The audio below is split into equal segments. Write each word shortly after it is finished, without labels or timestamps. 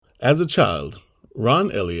As a child,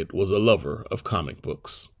 Ron Elliott was a lover of comic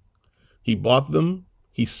books. He bought them,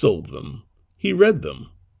 he sold them, he read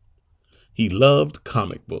them. He loved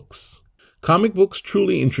comic books. Comic books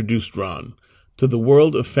truly introduced Ron to the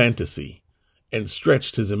world of fantasy and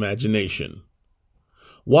stretched his imagination.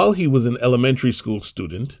 While he was an elementary school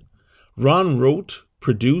student, Ron wrote,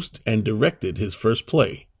 produced, and directed his first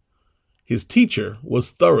play. His teacher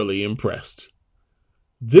was thoroughly impressed.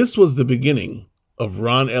 This was the beginning of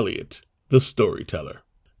Ron Elliott, the storyteller.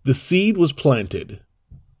 The seed was planted.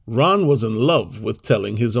 Ron was in love with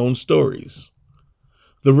telling his own stories.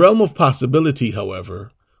 The realm of possibility,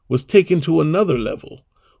 however, was taken to another level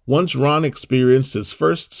once Ron experienced his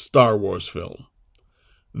first Star Wars film.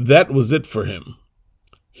 That was it for him.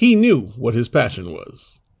 He knew what his passion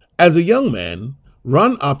was. As a young man,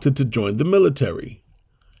 Ron opted to join the military.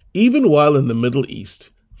 Even while in the Middle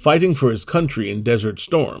East, fighting for his country in Desert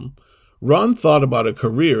Storm, Ron thought about a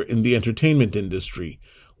career in the entertainment industry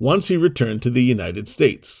once he returned to the United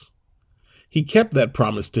States. He kept that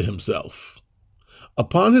promise to himself.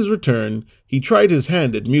 Upon his return, he tried his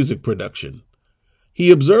hand at music production.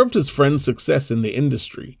 He observed his friend's success in the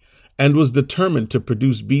industry and was determined to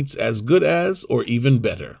produce beats as good as or even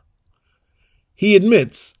better. He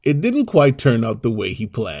admits it didn't quite turn out the way he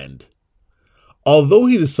planned. Although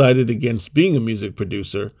he decided against being a music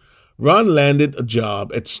producer, Ron landed a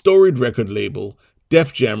job at storied record label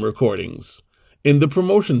Def Jam Recordings in the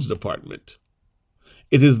promotions department.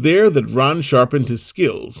 It is there that Ron sharpened his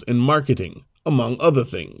skills in marketing, among other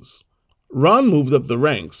things. Ron moved up the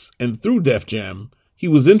ranks, and through Def Jam, he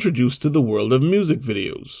was introduced to the world of music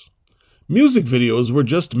videos. Music videos were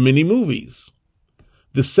just mini-movies.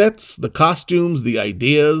 The sets, the costumes, the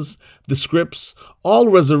ideas, the scripts, all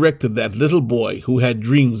resurrected that little boy who had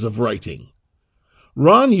dreams of writing.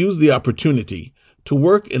 Ron used the opportunity to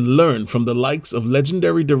work and learn from the likes of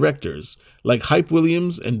legendary directors like Hype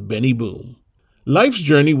Williams and Benny Boom. Life's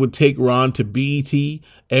journey would take Ron to BET,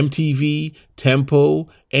 MTV, Tempo,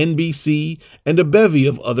 NBC, and a bevy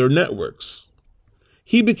of other networks.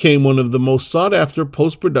 He became one of the most sought-after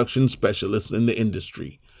post-production specialists in the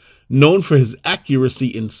industry, known for his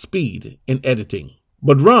accuracy and speed in editing.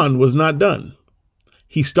 But Ron was not done.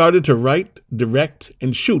 He started to write, direct,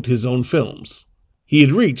 and shoot his own films. He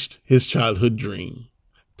had reached his childhood dream.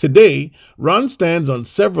 Today, Ron stands on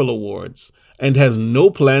several awards and has no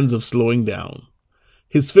plans of slowing down.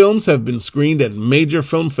 His films have been screened at major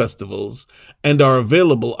film festivals and are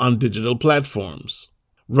available on digital platforms.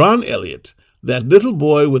 Ron Elliott, that little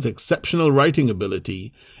boy with exceptional writing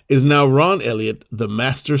ability, is now Ron Elliott, the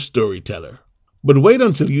master storyteller. But wait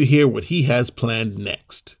until you hear what he has planned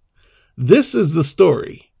next. This is the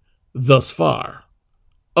story, thus far,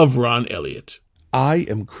 of Ron Elliott. I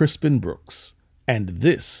am Crispin Brooks, and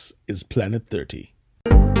this is Planet 30.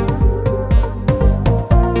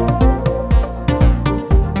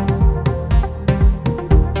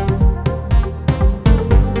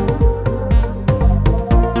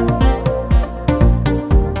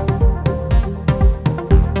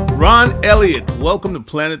 Ron Elliott, welcome to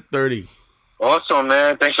Planet 30. Awesome,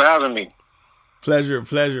 man. Thanks for having me. Pleasure.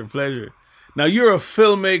 Now, you're a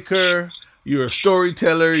filmmaker, you're a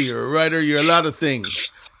storyteller, you're a writer, you're a lot of things.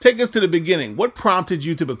 Take us to the beginning. What prompted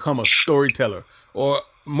you to become a storyteller, or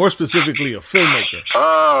more specifically, a filmmaker?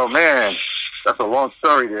 Oh, man. That's a long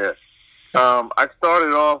story there. I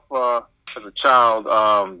started off as a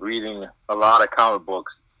child reading a lot of comic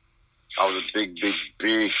books. I was a big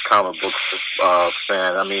comic book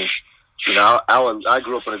fan. I mean, you know, I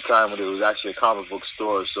grew up in a time when there was actually a comic book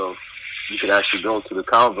store, so you could actually go to the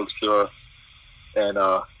comic book store and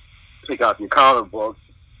pick out your comic books.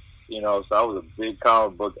 You know, so I was a big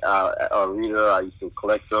comic book reader. I used to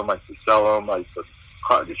collect them. I used to sell them. I used to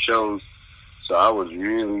cut the shows. So I was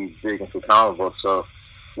really big into comic books. So,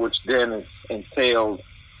 which then entailed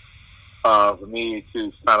for me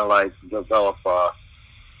to kind of like develop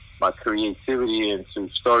my creativity into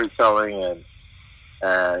storytelling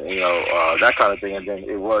and you know, that kind of thing. And then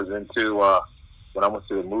it was into when I went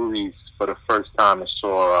to the movies for the first time and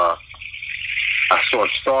saw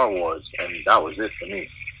Star Wars, and that was it for me.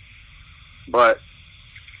 But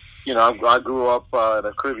you know, I grew up in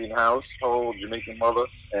a Caribbean household, Jamaican mother,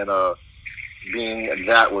 and being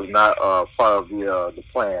that was not part of the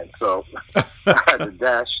plan, so I had to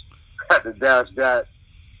dash that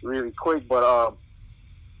really quick. But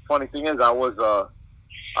funny thing is, I was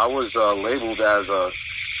labeled as a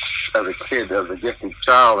kid, as a gifted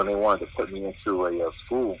child, and they wanted to put me into a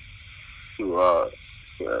school to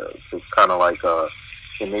kind of like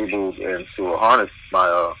enable and to harness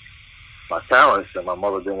my talents, and my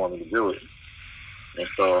mother didn't want me to do it. And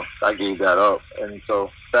so I gave that up. And so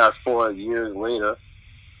fast forward years later,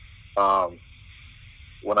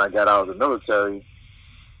 when I got out of the military,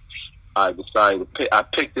 I decided to I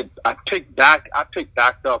picked back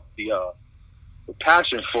up the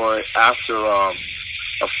passion for it after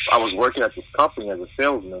I was working at this company as a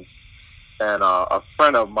salesman, and a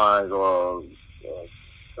friend of mine who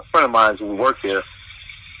worked there,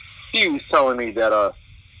 he was telling me that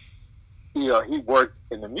he worked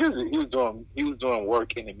in the music. He was doing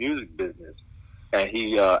work in the music business, and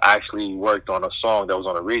he actually worked on a song that was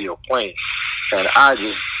on the radio playing, and I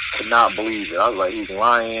just could not believe it. I was like, he's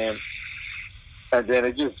lying. And then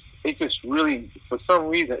it just really, for some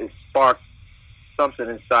reason, it sparked something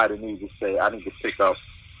inside of me to say, I need to pick up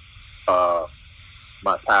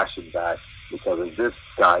my passion back, because if this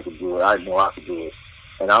guy can do it, I know I can do it.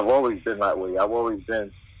 And I've always been that way. I've always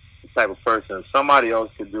been the type of person, if somebody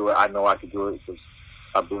else could do it, I know I can do it, because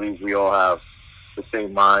I believe we all have the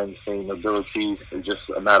same mind, same abilities. It's just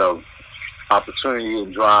a matter of opportunity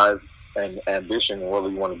and drive and ambition, and whether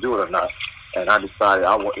you want to do it or not. And I decided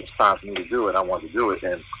it's time for me to do it. I want to do it,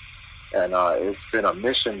 and it's been a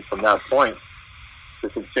mission from that point to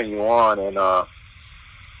continue on and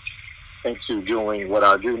into doing what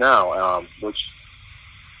I do now, which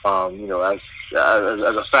as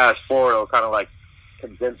a fast forward or kind of like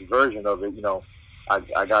condensed version of it,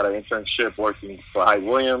 I got an internship working for Hype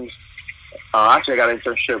Williams. Actually, I got an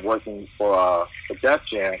internship working for Def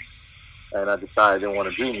Jam, and I decided I didn't want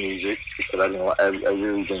to do music because I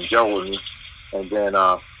really didn't gel with me. And then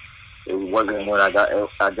it wasn't when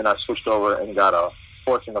I switched over and got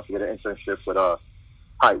fortunate enough to get an internship with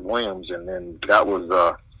Hype Williams, and then that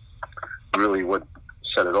was really what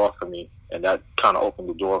set it off for me, and that kind of opened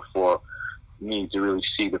the door for me to really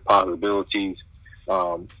see the possibilities.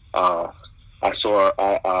 I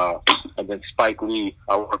saw and then Spike Lee.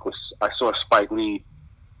 I saw Spike Lee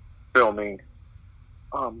filming.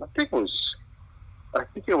 I think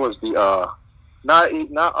it was the not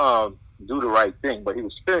Do the Right Thing, but he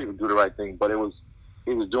was finished with Do the Right Thing. But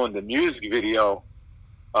he was doing the music video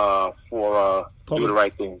for Do the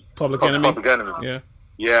Right Thing. Public Enemy. Public Enemy.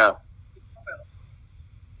 Yeah.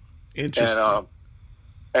 Interesting.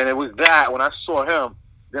 And it was that when I saw him,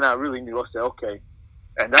 then I really knew. I said, okay.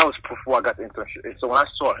 And that was before I got the internship. And so when I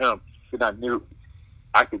saw him, then I knew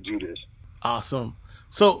I could do this. Awesome.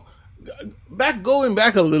 So going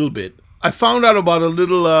back a little bit, I found out about a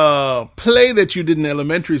little play that you did in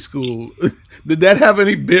elementary school. Did that have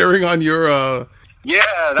any bearing on your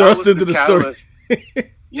thrust into the story?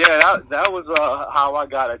 Yeah, that was how I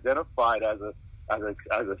got identified as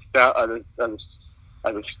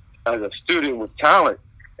a student with talent,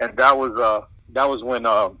 and that was when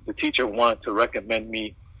the teacher wanted to recommend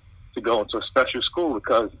me to go into a special school,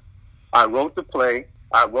 because I wrote the play,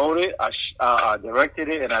 I wrote it, I directed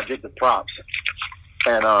it, and I did the props,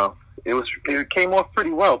 and it came off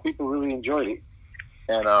pretty well. People really enjoyed it,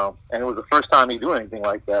 and it was the first time me doing anything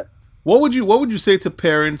like that. What would you say to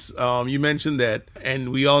parents? You mentioned that,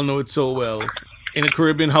 and we all know it so well. In a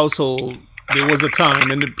Caribbean household, there was a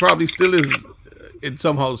time, and it probably still is in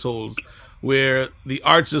some households, where the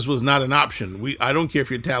arts just was not an option. I don't care if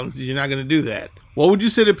you're talented, you're not going to do that. What would you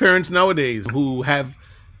say to parents nowadays who have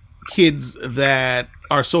kids that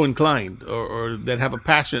are so inclined or that have a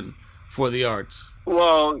passion for the arts?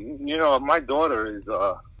 Well, my daughter is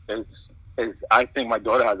I think my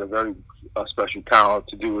daughter has a very special talent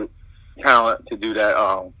to do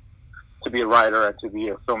that, to be a writer and to be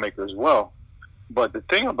a filmmaker as well. But the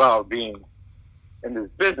thing about being in this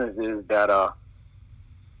business is that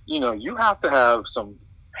you have to have some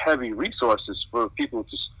heavy resources for people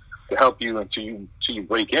to help you until you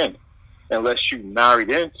break in, unless you married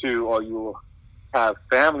into or you have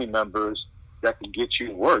family members that can get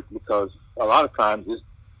you work, because a lot of times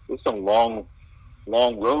it's some long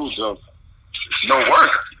roads of no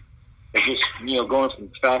work. It's just going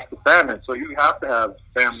from fast to famine. So you have to have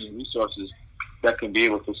family resources that can be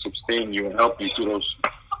able to sustain you and help you through those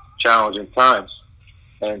challenging times.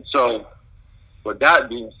 And so, with that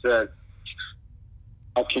being said,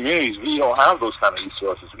 our communities, we don't have those kind of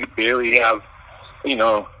resources. We barely have,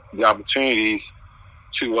 the opportunities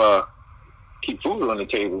to keep food on the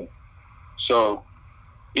table. So,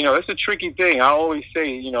 it's a tricky thing. I always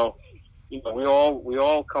say, we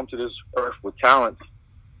all come to this earth with talent,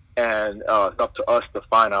 and it's up to us to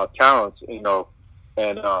find our talents, and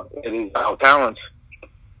it is our talents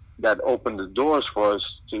that open the doors for us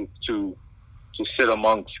to sit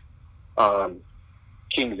amongst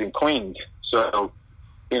kings and queens. So,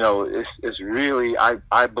 it's really,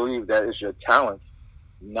 I believe that it's your talent,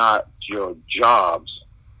 not your jobs.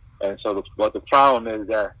 And so, but the problem is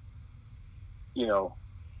that you know,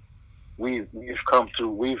 the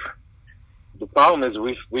problem is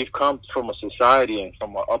we've come from a society and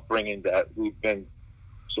from an upbringing that we've been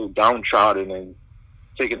so downtrodden and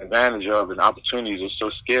taken advantage of, and opportunities are so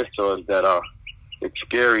scarce to us that it's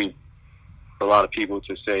scary for a lot of people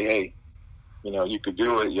to say, hey, you know, you could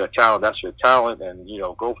do it, your talent, that's your talent, and, you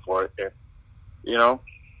know, go for it. And, you know,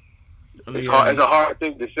 it's a hard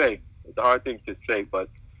thing to say. It's a hard thing to say, but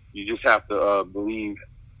you just have to believe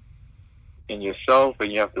in yourself,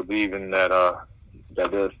 and you have to believe in that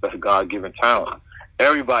that's a God-given talent.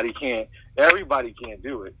 Everybody can't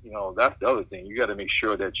do it. You know, that's the other thing. You got to make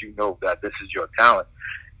sure that you know that this is your talent.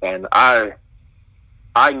 And I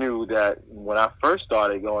knew that when I first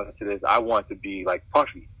started going into this, I wanted to be like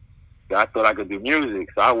Puffy. I thought I could do music,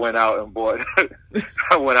 so I went out and bought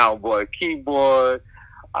a keyboard.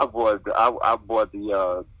 I bought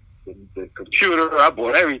the computer. I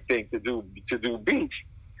bought everything to do beats.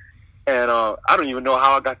 And I don't even know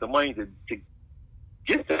how I got the money to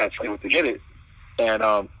get that, to get it. And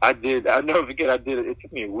I'll never forget, I did it. It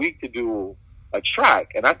took me a week to do a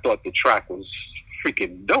track, and I thought the track was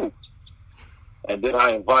freaking dope. And then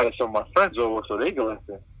I invited some of my friends over so they could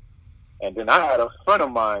listen. And then I had a friend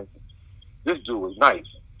of mine. This dude was nice.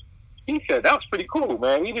 He said, that was pretty cool,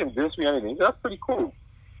 man. He didn't diss me or anything. He said, that's pretty cool.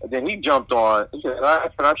 And then he jumped on. He said,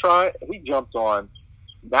 can I try it? He jumped on.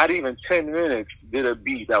 Not even 10 minutes, did a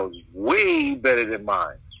beat that was way better than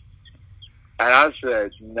mine. And I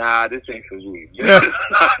said, nah, this ain't for me. This is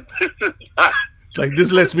not. Like,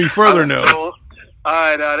 this lets me further know. All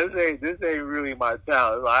right, now, this ain't really my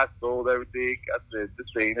talent. I sold everything. I said, this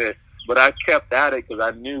ain't it. But I kept at it because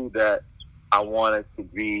I knew that I wanted to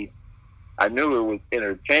be. I knew it was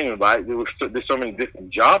entertainment, but there's so many different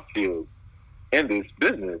job fields in this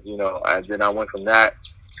business, you know. And then I went from that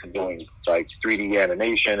to doing like 3D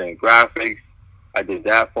animation and graphics. I did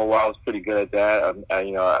that for a while. I was pretty good at that. I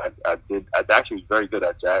actually was very good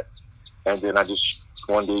at that. And then I just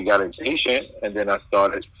one day got impatient, and then I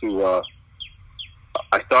started to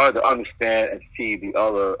understand and see the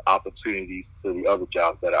other opportunities to the other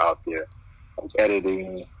jobs that are out there, like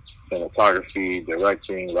editing, cinematography,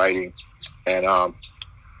 directing, writing. And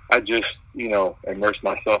I just, you know, immersed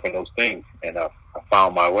myself in those things, and I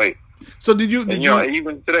found my way. So did you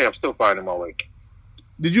even today, I'm still finding my way.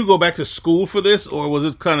 Did you go back to school for this, or was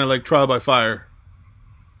it kind of like trial by fire?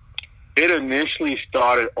 It initially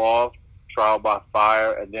started off trial by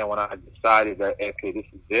fire, and then when I decided that, okay, this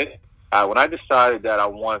is it. When I decided that I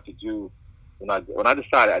wanted to do, when I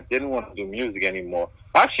decided I didn't want to do music anymore.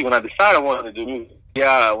 Actually, when I decided I wanted to do music,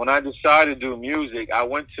 when I decided to do music, I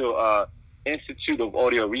went to Institute of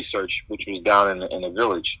Audio Research, which was down in the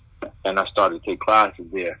village, and I started to take classes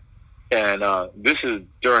there. And this is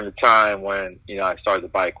during the time when, you know, I started to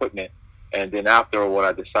buy equipment, and then after what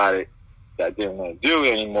I decided that I didn't want to do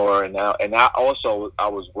it anymore, and I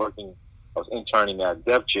was interning at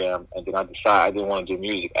Def Jam, and then I decided I didn't want to do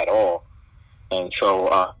music at all, and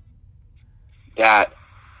so I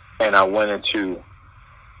went into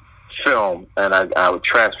film, and I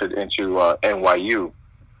transferred into NYU.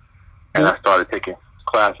 And I started taking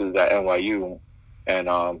classes at NYU, and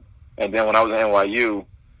then when I was at NYU,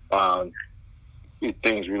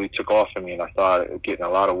 things really took off for me, and I started getting a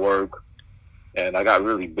lot of work, and I got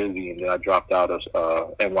really busy, and then I dropped out of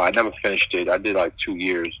NYU. I never finished it. I did like 2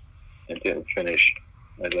 years and didn't finish,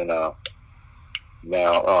 and then I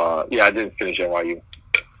didn't finish NYU.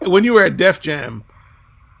 When you were at Def Jam,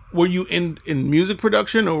 were you in music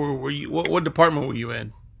production, or were you what department were you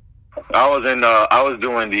in? I was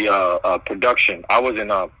doing the production. I was in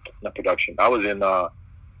not production. I was in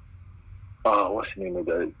what's the name of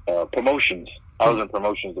the promotions. I was in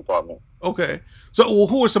promotions department. Okay. So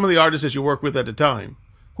who were some of the artists that you worked with at the time?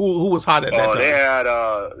 Who was hot at that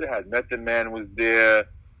time? They had Method Man was there,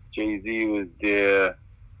 Jay-Z was there,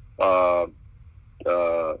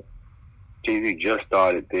 Jay-Z just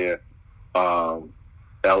started there.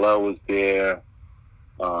 LL was there.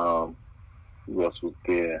 Who else was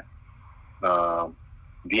there?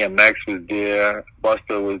 DMX was there.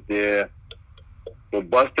 Buster was there. But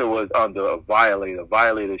Buster was under Violator.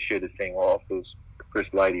 Violator shared the same office. Chris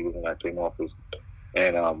Lighty was in that same office.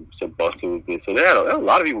 And so Buster was there. So there were a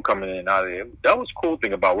lot of people coming in and out of there. That was the cool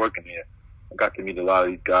thing about working there. I got to meet a lot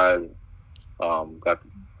of these guys. Got to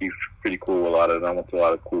be pretty cool with a lot of them. I went to a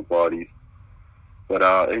lot of cool parties. But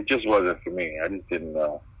it just wasn't for me. I just didn't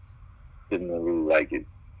really like it.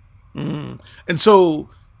 Mm-hmm. And so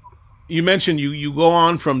you mentioned you go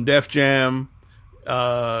on from Def Jam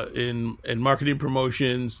in marketing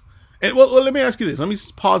promotions. And well, let me ask you this. Let me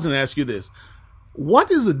pause and ask you this. What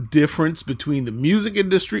is the difference between the music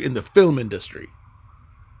industry and the film industry?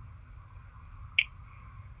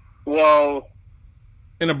 Well,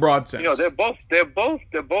 in a broad sense? they're both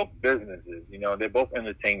businesses. They're both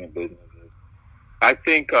entertainment businesses. I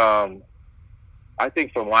think from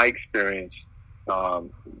my experience, I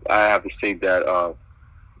have to say that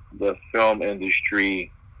the film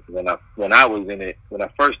industry, when I was in it, when I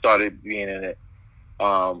first started being in it,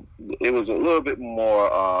 it was a little bit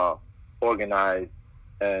more organized,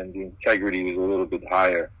 and the integrity was a little bit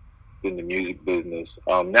higher than the music business.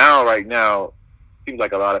 Right now, it seems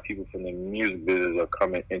like a lot of people from the music business are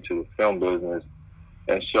coming into the film business,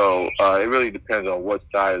 and so it really depends on what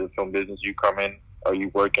side of the film business you come in. Are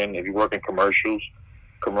you working? If you work in commercials,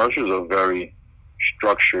 commercials are very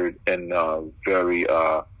structured and um,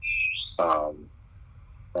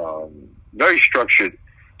 very structured,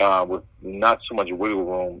 with not so much wiggle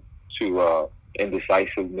room to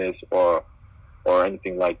indecisiveness or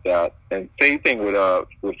anything like that. And same thing with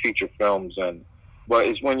feature films, but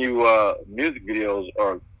it's when you music videos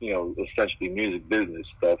are essentially music business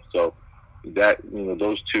stuff. So that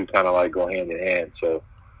those two kind of like go hand in hand. So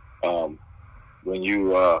when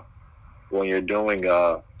you're doing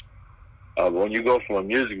when you go from a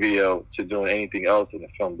music video to doing anything else in the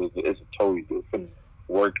film business, it's a totally different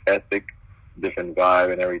work ethic, different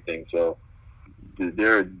vibe, and everything. So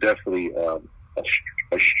there are definitely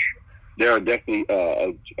a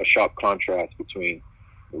sharp contrast between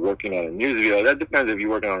working on a music video. That depends if you're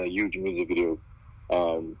working on a huge music video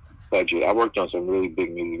budget. I worked on some really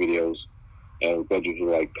big music videos, and the budgets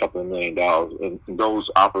were like a couple of $1 million, and those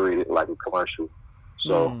operated like a commercial.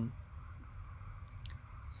 So.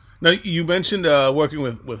 Now, you mentioned working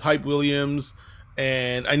with Hype Williams,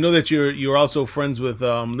 and I know that you're also friends with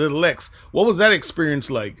Little X. What was that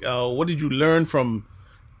experience like? What did you learn from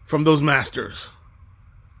those masters?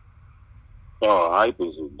 Oh, Hype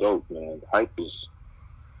is dope, man. Hype is.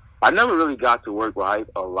 I never really got to work with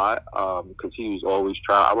Hype a lot because he was always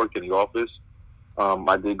trying. I worked in the office.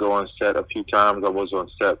 I did go on set a few times. I was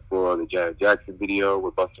on set for the Janet Jackson video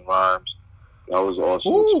with Busta Rhymes. That was an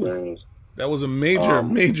awesome experience. That was a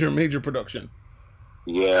major production.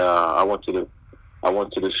 Yeah, I went to the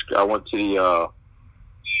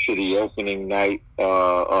opening night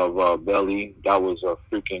of Belly. That was a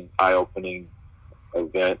freaking eye-opening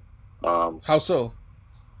event. How so?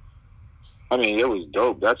 I mean, it was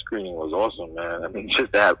dope. That screening was awesome, man. I mean,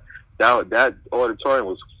 just that auditorium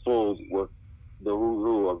was full with the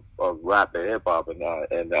who of rap and hip hop and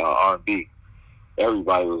R&B.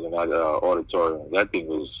 Everybody was in that auditorium. That thing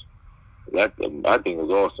was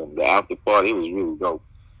awesome. The after party, it was really dope.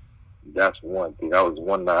 That's one thing. That was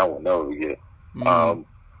one night I will never forget. Mm-hmm.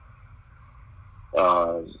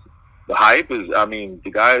 The Hype is, I mean,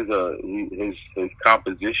 the guy's his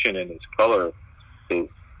composition and his color is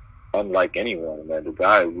unlike anyone, man. The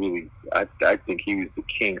guy really, I think he was the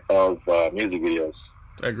king of music videos.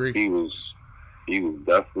 I agree. He was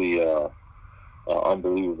definitely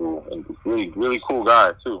unbelievable and really cool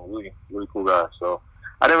guy too. Really cool guy. So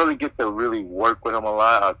I didn't really get to really work with him a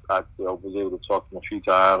lot. I was able to talk to him a few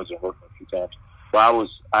times and work with him a few times. But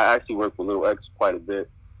I actually worked with Little X quite a bit.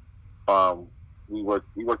 We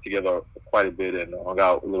worked together quite a bit and hung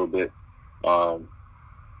out a little bit. And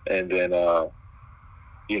then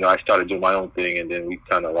I started doing my own thing, and then we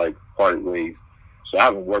kind of like parted ways. So I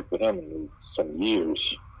haven't worked with him in some years.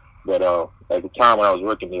 But at the time when I was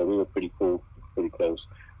working there, we were pretty cool, pretty close.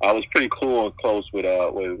 I was pretty cool and close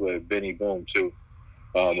with Benny Boom too.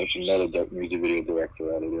 There's another music video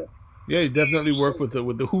director out of there. Yeah, you definitely work with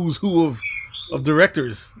the who's who of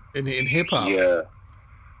directors in hip hop.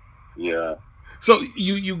 Yeah. So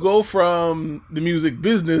you go from the music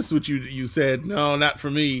business, which you said no, not for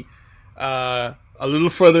me, a little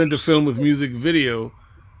further into film with music video,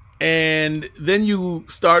 and then you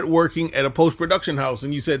start working at a post-production house,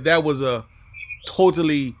 and you said that was a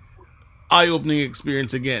totally eye-opening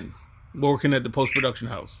experience again, working at the post-production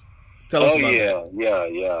house. Tell us about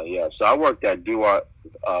that. Yeah. So I worked at Duart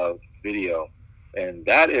Video, and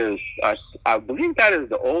that is, I believe that is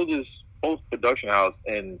the oldest post-production house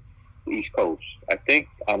in the East Coast. I think,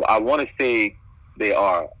 I want to say they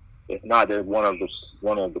are. If not, they're one of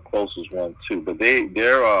the closest ones too. But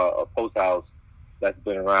they're a post house that's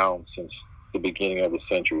been around since the beginning of the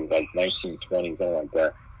century, like 1920, something like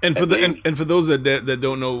that. And for those that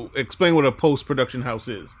don't know, explain what a post-production house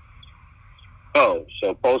is. Oh,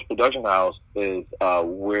 so post-production house is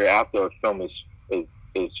where after a film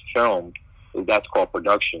is filmed, that's called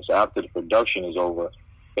production. So after the production is over,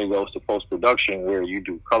 it goes to post-production where you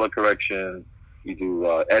do color correction, you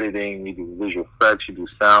do editing, you do visual effects, you do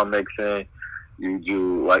sound mixing, you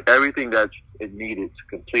do like everything that's needed to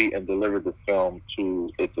complete and deliver the film to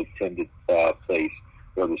its intended place,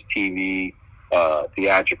 whether it's TV,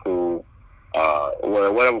 theatrical,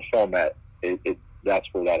 or whatever format. That's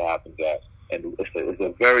where that happens at, and it's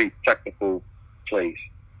a very technical place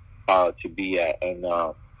to be at. And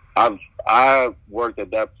I've worked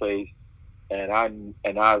at that place, and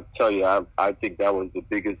I tell you, I think that was the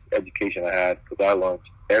biggest education I had, because I learned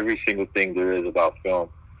every single thing there is about film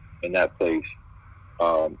in that place.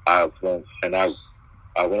 I've learned, and I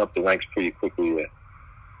went up the ranks pretty quickly there,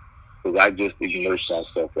 because I just immersed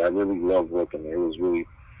myself. I really loved working there. It was really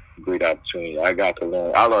a great opportunity. I got to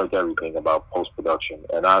learn. I learned everything about post production,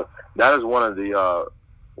 and that is one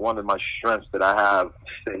of my strengths that I have,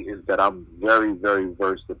 is that I'm very, very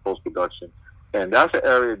versed in post production, and that's an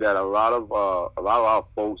area that a lot of our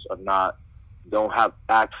folks don't have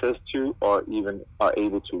access to, or even are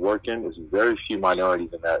able to work in. There's very few minorities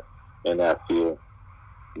in that field.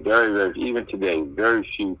 Very, very, even today, very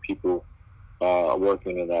few people are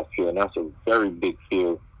working in that field, and that's a very big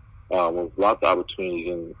field with lots of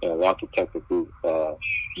opportunities and lots of technical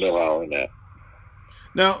know-how in that.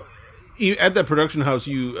 Now, at that production house,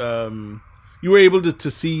 you were able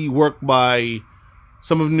to see work by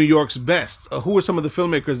some of New York's best. Who were some of the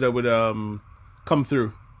filmmakers that would come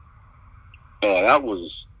through?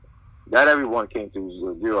 That everyone came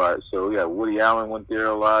through Zero. So yeah, Woody Allen went there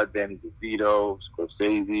a lot. Danny DeVito,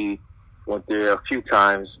 Scorsese went there a few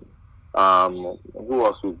times. Who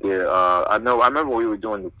else was there? I remember we were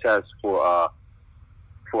doing the test for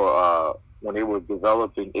when they were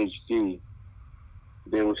developing HD.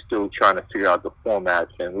 They were still trying to figure out the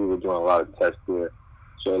formats, and we were doing a lot of tests there.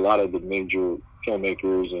 So a lot of the major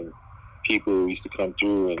filmmakers and people used to come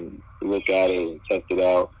through and look at it and test it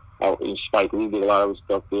out. Spike Lee did a lot of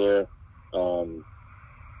stuff there.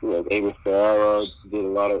 Abel Ferrara did a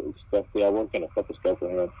lot of stuff there. I worked on a couple stuff for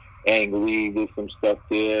him. Ang Lee did some stuff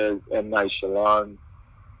there. M. Night Shyamalan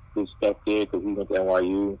did stuff there because he went to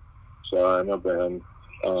NYU. So I remember him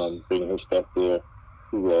bringing his stuff there.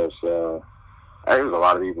 Who else? There was a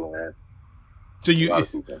lot of people, man. So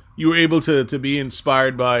you were able to be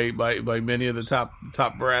inspired by many of the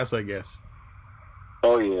top brass, I guess.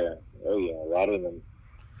 Oh yeah, a lot of them.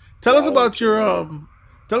 Tell us about your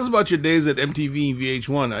days at MTV and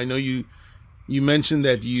VH1. I know you mentioned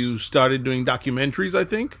that you started doing documentaries, I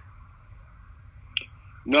think.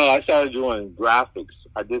 No, I started doing graphics.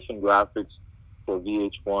 I did some graphics for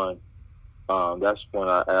VH1. That's when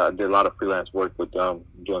I did a lot of freelance work with them,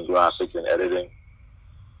 doing graphics and editing.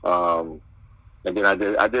 And then I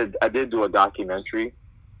did do a documentary.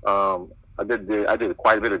 I did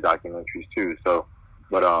quite a bit of documentaries too. So,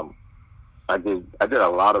 but I did a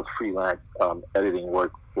lot of freelance editing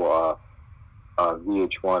work for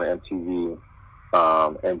VH1, MTV,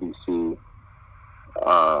 NBC,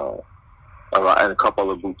 and a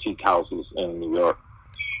couple of boutique houses in New York.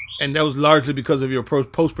 And that was largely because of your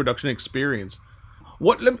post-production experience.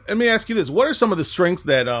 Let me ask you this: what are some of the strengths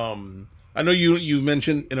that I know you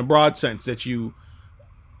mentioned in a broad sense that you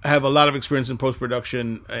have a lot of experience in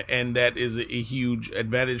post-production, and that is a huge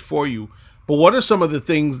advantage for you. But what are some of the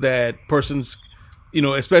things that persons,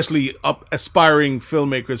 especially aspiring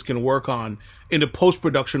filmmakers, can work on in the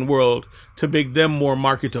post-production world to make them more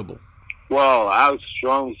marketable? Well, I would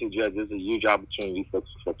strongly suggest there's a huge opportunity for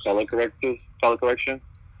color correction.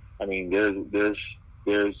 I mean, there's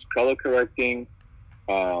color correcting.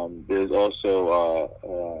 There's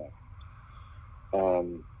also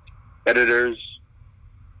editors.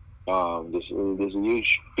 There's a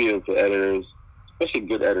huge field for editors, especially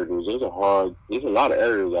good editors. There's a lot of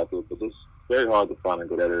editors out there, but it's very hard to find a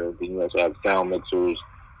good editor. You also have sound mixers,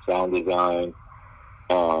 sound design.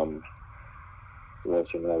 There's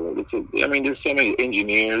so many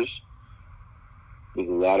engineers. There's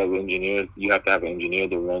a lot of engineers. You have to have an engineer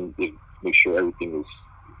to make sure everything is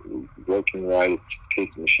working right in case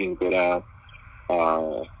the machines go down.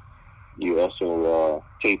 You also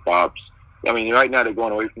tape ops. I mean, right now they're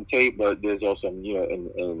going away from tape, but there's also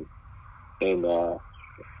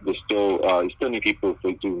there's still need people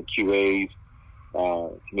for doing QAs,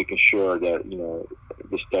 making sure that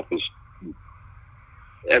the stuff is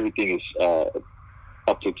everything is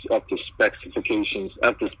up to specifications,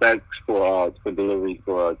 up to specs for delivery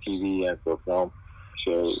for TV and for film.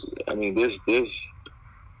 So I mean, there's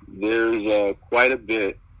quite a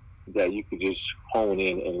bit that you could just hone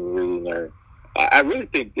in and really learn. I really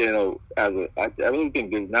think I really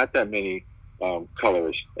think there's not that many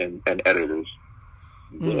colorists and editors.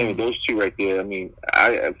 I mean, those two right there. I mean,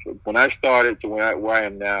 when I started to where I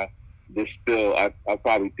am now, there's still I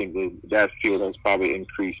probably think that field has probably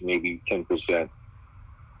increased maybe 10%.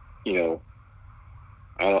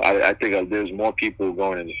 I think there's more people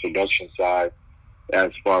going in the production side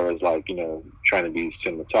as far as trying to be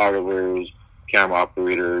cinematographers, camera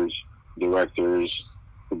operators, directors,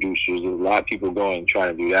 producers. There's a lot of people going and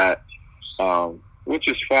trying to do that, which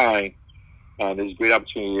is fine. There's a great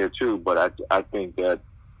opportunity there too, but I think that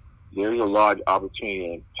there's a large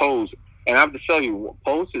opportunity in pose. And I have to tell you,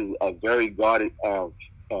 pose is a very guarded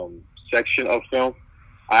section of film.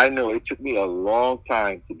 I know it took me a long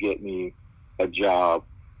time to get me a job,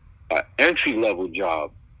 an entry-level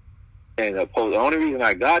job in a post. The only reason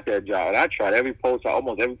I got that job, and I tried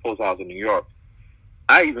almost every post house in New York.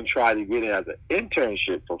 I even tried to get it as an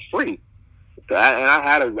internship for free. I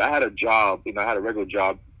had a job, I had a regular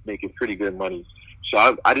job making pretty good money.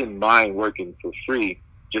 So I didn't mind working for free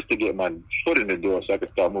just to get my foot in the door so I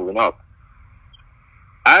could start moving up.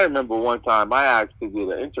 I remember one time I asked to get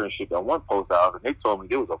an internship at one post house, and they told me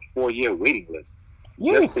there was a 4-year waiting list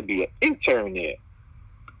just to be an intern there.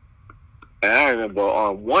 And I remember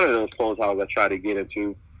on one of those post houses I tried to get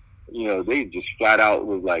into, they just flat out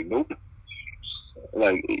was like, nope.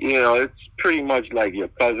 Like, it's pretty much like your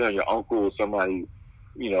cousin or your uncle or somebody,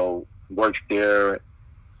 works there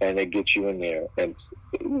and they get you in there. And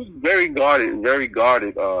it was very guarded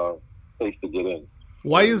place to get in.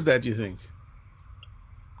 Why is that, you think?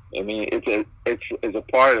 I mean, it's a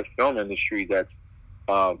part of the film industry that's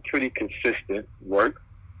pretty consistent work.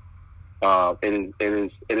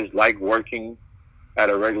 It is like working at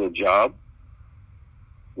a regular job,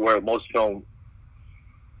 where most film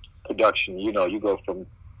production, you go from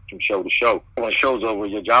show to show. When show's over,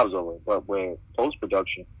 your job's over. But when post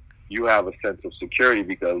production, you have a sense of security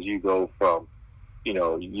because you go from,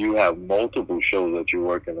 you have multiple shows that you're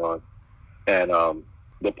working on, and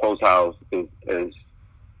the post house is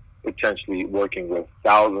potentially working with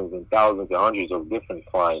thousands and thousands and hundreds of different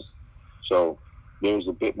clients. So there's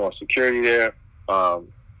a bit more security there.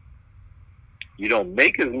 You don't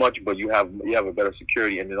make as much, but you have a better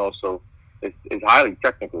security, and then also it's highly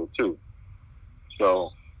technical too.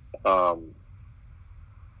 So, a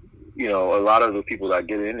lot of the people that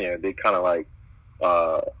get in there, they kind of like,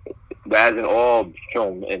 as in all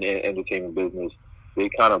film and entertainment business, they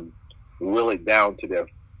kind of will it down to their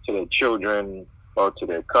children or to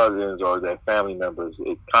their cousins or their family members.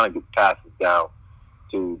 It kind of gets passed down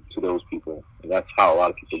to those people, and that's how a lot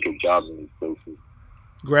of people get jobs in these places.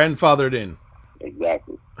 Grandfathered in.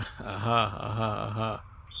 Exactly.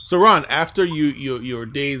 So, Ron, after your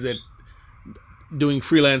days at doing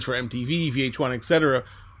freelance for MTV, VH1, etc.,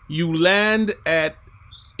 you land at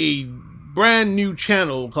a brand new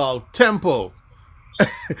channel called Tempo.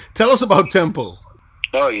 Tell us about Tempo.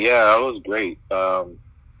 Oh yeah, that was great. I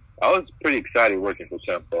was pretty excited working for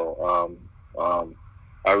Tempo.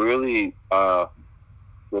 I really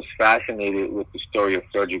was fascinated with the story of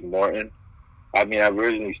Frederick Morton. I mean,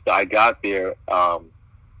 I got there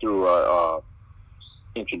through a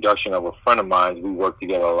introduction of a friend of mine. We worked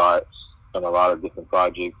together a lot on a lot of different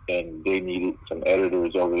projects, and they needed some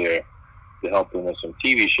editors over there to help them with some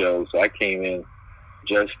TV shows. So I came in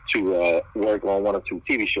just to work on 1 or 2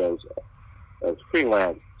 TV shows as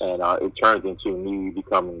freelance, and it turned into me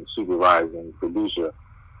becoming supervising producer.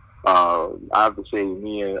 I have to say,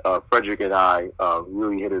 me and Frederick and I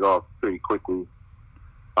really hit it off pretty quickly.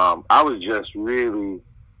 I was just really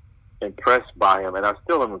impressed by him, and I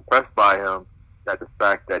still am impressed by him, at the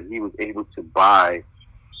fact that he was able to buy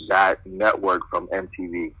that network from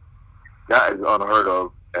MTV. That is unheard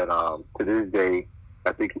of, and to this day,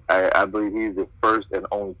 I believe he's the first and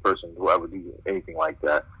only person who ever do anything like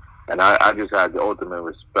that. And I just had the ultimate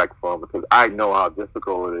respect for him, because I know how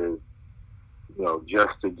difficult it is,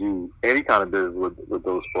 just to do any kind of business with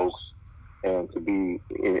those folks, and to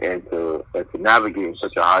navigate in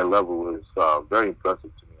such a high level is very impressive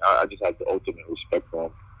to me. I just had the ultimate respect for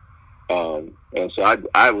him. And so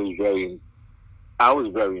I was very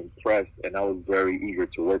impressed, and I was very eager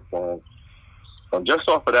to work for him. Just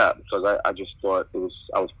off of that, because I just thought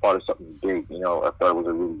I was part of something big. I thought it was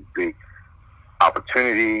a really big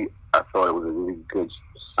opportunity. I thought it was a really good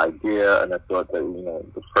idea, and I thought that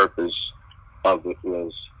the purpose of it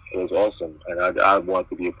was awesome, and I wanted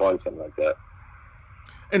to be a part of something like that.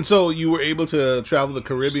 And so you were able to travel the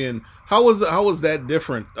Caribbean. How was that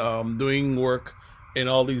different, doing work in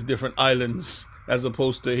all these different islands as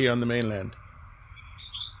opposed to here on the mainland?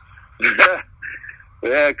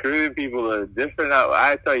 Yeah, Caribbean people are different.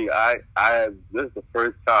 I tell you, this is the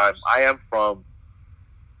first time.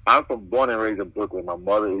 I'm born and raised in Brooklyn. My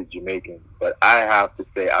mother is Jamaican, but I have to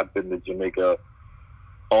say I've been to Jamaica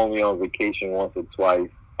only on vacation once or twice.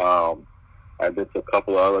 I've been to a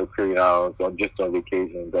couple of other Caribbean islands just on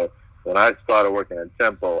vacation. But when I started working at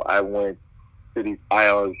Tempo, I went to these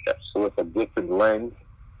islands with a different lens.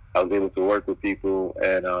 I was able to work with people,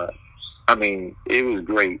 and it was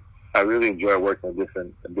great. I really enjoy working with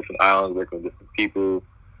different islands, working with different people.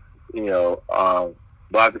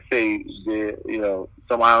 But I have to say,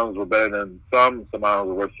 some islands were better than some islands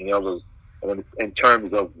were worse than others. In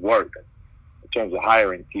terms of work, in terms of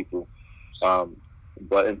hiring people,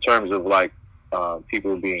 but in terms of like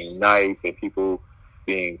people being nice and people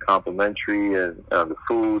being complimentary and the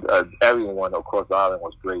food, everyone across the island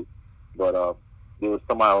was great. But there were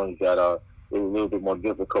some islands that it was a little bit more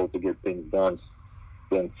difficult to get things done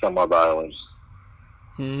than some other islands.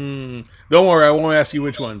 Don't worry, I won't ask you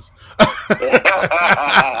which ones.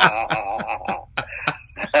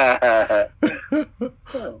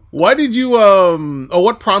 Why did you or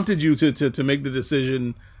what prompted you to make the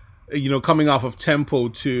decision, coming off of Tempo,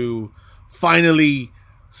 to finally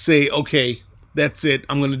say, okay, that's it,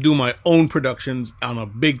 I'm going to do my own productions on a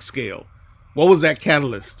big scale? What was that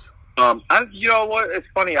catalyst? You know what? It's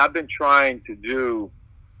funny.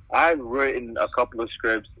 I've written a couple of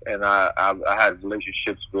scripts, and I had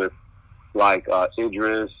relationships with like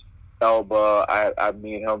Idris Elba.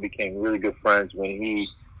 Me and him became really good friends when he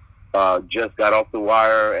just got off the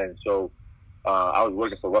wire, and so I was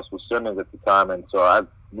working for Russell Simmons at the time, and so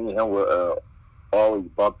me and him were always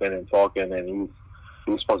bumping and talking, and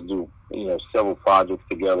he was supposed to do several projects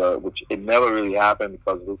together, which it never really happened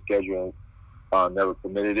because his schedule never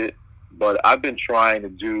permitted it. But I've been trying to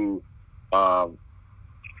do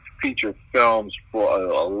feature films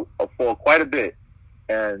for quite a bit,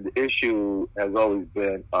 and the issue has always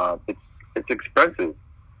been it's expensive,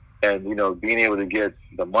 and being able to get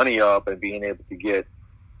the money up and being able to get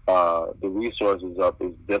the resources up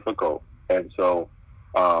is difficult, and so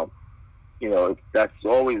that's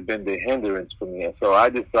always been the hindrance for me. And so I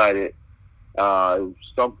decided at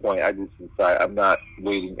some point I'm not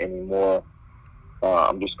waiting anymore.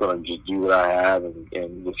 I'm just going to do what I have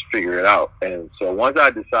and just figure it out. And so once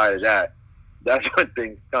I decided that's when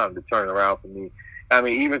things started to turn around for me. I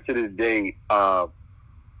mean, even to this day, I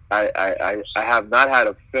have not had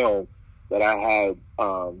a film that I had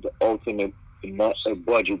the ultimate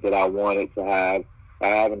budget that I wanted to have. I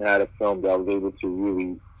haven't had a film that I was able to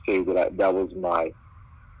really say that was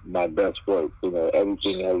my best work.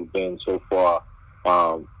 Everything has been so far,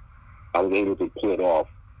 I was able to pull it off.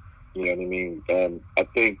 You know what I mean? And I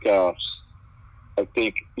think I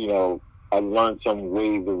learned some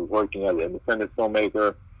ways of working as an independent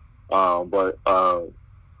filmmaker, but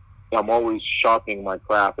I'm always sharpening my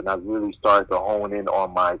craft, and I've really started to hone in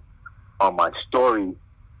on my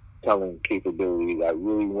storytelling capabilities. I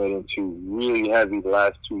really went into really heavy the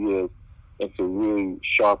last 2 years into really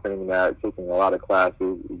sharpening that, taking a lot of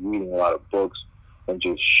classes, reading a lot of books, and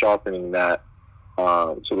just sharpening that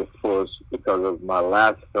to the fullest, because of my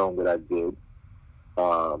last film that I did,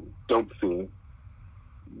 Dope Fiend.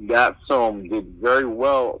 That film did very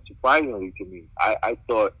well, surprisingly to me. I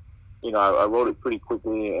thought, I wrote it pretty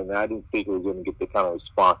quickly, and I didn't think it was going to get the kind of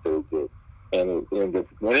response that it did. And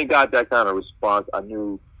when it got that kind of response, I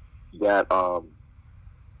knew that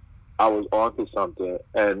I was onto something.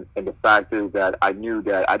 And the fact is that I knew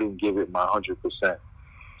that I didn't give it my 100%.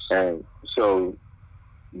 And so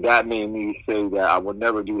that made me say that I will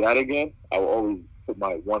never do that again. I will always put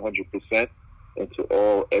my 100%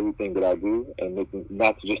 into everything that I do, and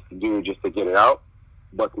not just to do it just to get it out,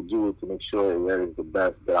 but to do it to make sure that it is the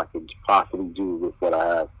best that I could possibly do with what I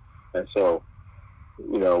have. And so,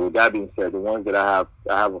 with that being said, the ones that I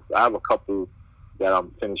have a couple that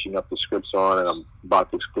I'm finishing up the scripts on, and I'm about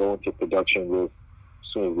to go into production with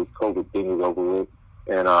as soon as this COVID thing is over with.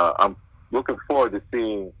 And I'm looking forward to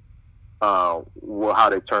seeing how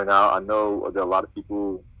they turn out. I know there are a lot of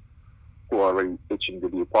people who are already itching to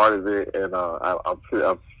be a part of it, and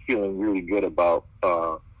I'm feeling really good about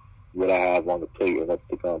what I have on the plate and what's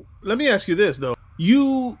to come. Let me ask you this, though.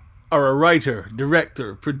 You are a writer,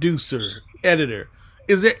 director, producer, editor.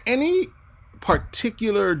 Is there any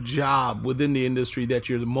particular job within the industry that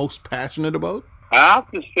you're the most passionate about? I have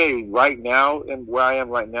to say right now, and where I am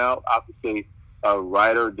right now, I have to say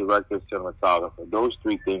writer, director, cinematographer. Those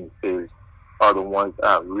three things are the ones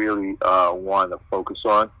I really want to focus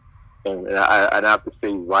on. And I'd have to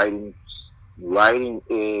say writing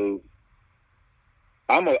is,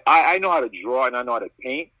 I know how to draw and I know how to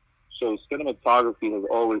paint, so cinematography has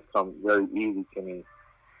always come very easy to me.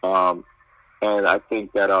 And I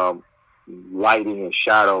think that lighting and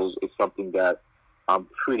shadows is something that I'm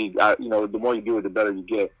pretty, the more you do it, the better you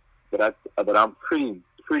get. But I'm pretty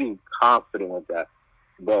confident with that.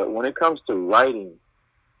 But when it comes to writing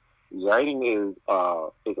is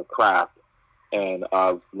a craft, and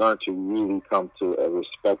I've learned to really come to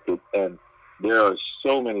respect it. And there are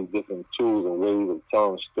so many different tools and ways of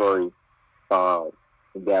telling a story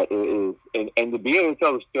that it is, and to be able to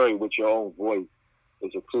tell the story with your own voice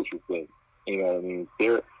is a crucial thing. You know what I mean?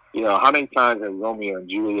 How many times has Romeo and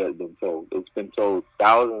Juliet been told? It's been told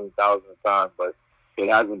thousands and thousands of times, but it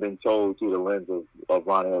hasn't been told through the lens of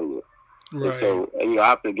Ron Elliott. Right. And so, I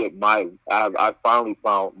have to get I finally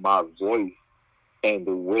found my voice and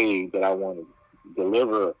the way that I want to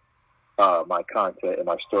deliver my content and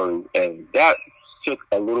my stories. And that took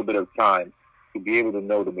a little bit of time to be able to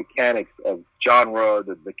know the mechanics of genre,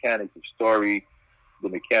 the mechanics of story, the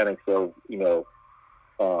mechanics of,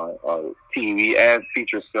 TV and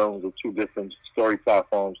feature films are two different story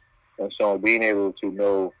platforms. And so being able to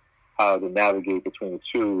know how to navigate between the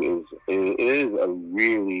two is a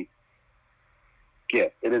really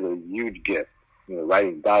gift. It is a huge gift.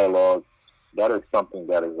 Writing dialogue, that is something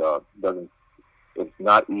that is it's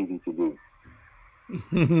not easy to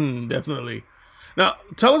do. Definitely. Now,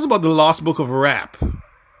 tell us about the Lost Book of Rap.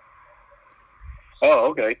 Oh,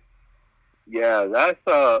 okay. Yeah, that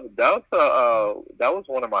was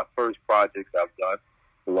one of my first projects I've done.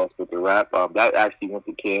 The Lost Book of Rap. That actually went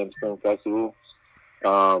to Cannes Film Festival.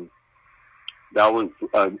 That was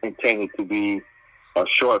intended to be a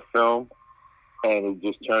short film, and it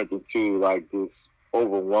just turned into like this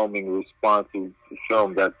overwhelming responsive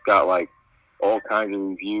film that's got like all kinds of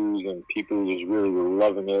reviews, and people just really were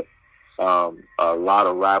loving it. A lot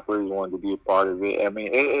of rappers wanted to be a part of it. I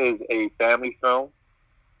mean, it is a family film.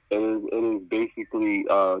 It is basically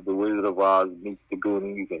The Wizard of Oz meets The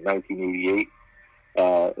Goonies in 1988.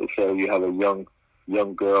 So you have a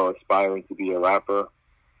young girl aspiring to be a rapper,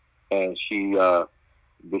 and she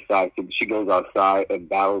she goes outside and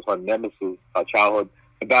battles her nemesis, her childhood,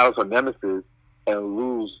 and battles her nemesis and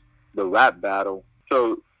loses the rap battle.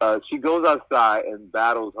 So she goes outside and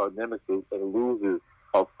battles her nemesis and loses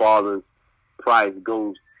her father's prize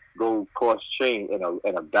gold cross chain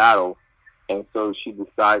in a battle. And so she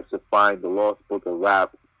decides to find the Lost Book of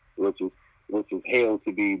Rap, which is hailed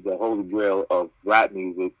to be the holy grail of rap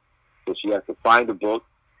music. So she has to find the book,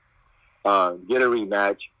 get a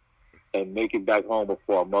rematch, and make it back home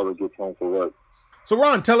before her mother gets home from work. So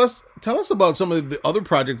Ron, tell us about some of the other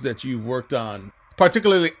projects that you've worked on,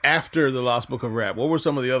 particularly after the Lost Book of Rap. What were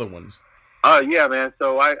some of the other ones? Yeah, man.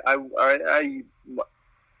 So I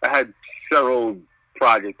had several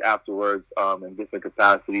projects afterwards in different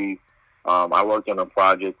capacities. I worked on a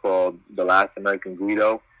project called The Last American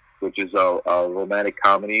Guido, which is a romantic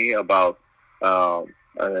comedy about an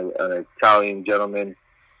Italian gentleman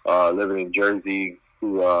living in Jersey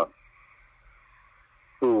who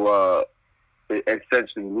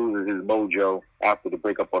essentially loses his mojo after the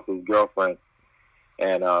breakup of his girlfriend,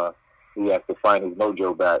 and he has to find his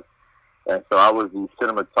mojo back. And so I was the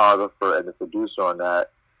cinematographer and the producer on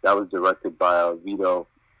that. That was directed by Vito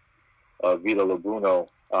Labuno,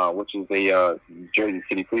 which is a Jersey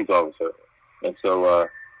City police officer. And so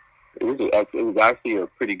it was actually a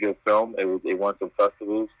pretty good film. It won some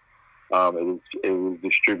festivals. It was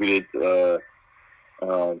distributed throughout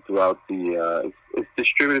it's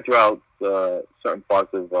distributed throughout certain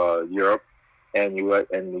parts of Europe and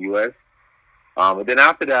the U.S. And then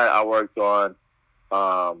after that, I worked on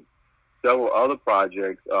several other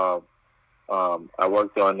projects. I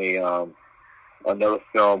worked on another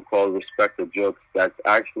film called Respect the Jokes that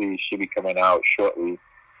actually should be coming out shortly.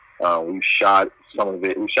 We shot some of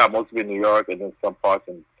it. We shot most of it in New York and then some parts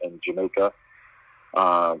in Jamaica.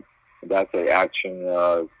 That's a action.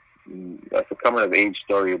 That's a coming of age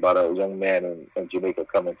story about a young man in Jamaica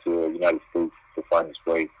coming to the United States to find his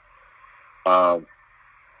way. And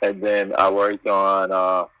then I worked on.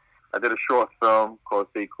 I did a short film called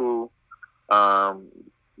Stay Cool.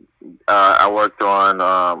 I worked on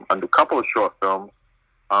a couple of short films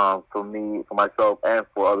for myself, and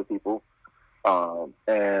for other people.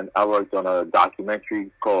 And I worked on a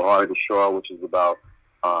documentary called Heart of the Shore, which is about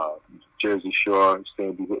Jersey Shore,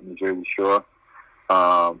 staying be hitting the Jersey Shore.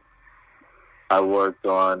 I worked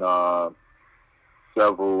on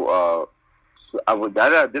several. I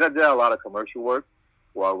did a lot of commercial work,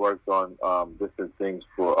 where I worked on different things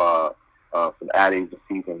for some ad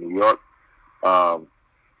agencies in New York.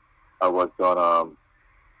 I worked on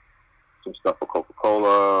some stuff for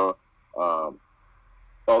Coca-Cola.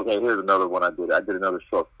 Okay, here's another one I did. I did another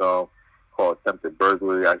short film called Attempted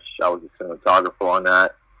Burglary. I was a cinematographer on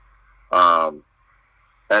that.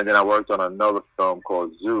 And then I worked on another film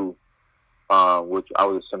called Zoo, which I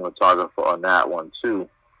was a cinematographer on that one too.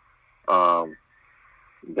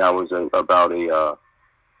 That was about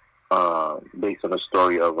based on a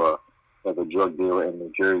story of a drug dealer in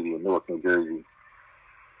New Jersey, in Newark, New Jersey.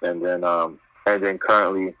 And then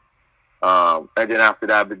currently, and then after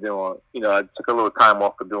that, I've been doing, I took a little time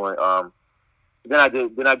off for doing Then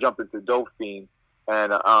I jumped into Dope Fiend,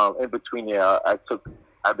 and in between there,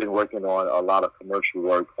 I've been working on a lot of commercial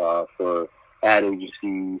work for ad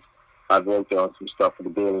agencies. I've worked on some stuff for the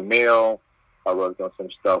Daily Mail. I worked on some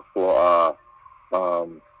stuff for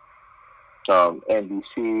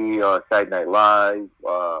NBC, Saturday Night Live.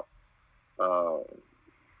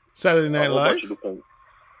 Saturday Night Live?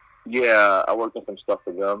 Yeah, I worked on some stuff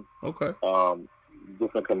for them. Okay.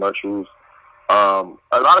 Different commercials. A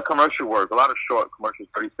lot of commercial work, a lot of short commercials,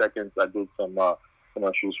 30 seconds. I did some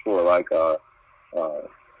commercials for like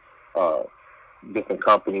different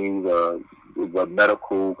companies, the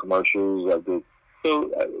medical commercials. I did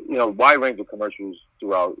wide range of commercials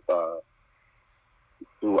throughout the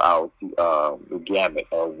gamut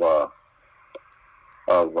of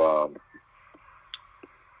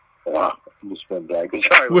wow, I just went back.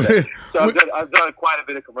 Sorry about that. So I've done quite a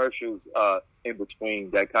bit of commercials in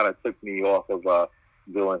between that kind of took me off of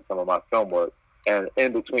doing some of my film work. And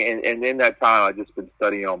in between, and in that time, I've just been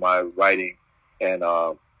studying on my writing and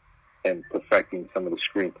perfecting some of the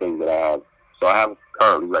screenplays that I have. So I have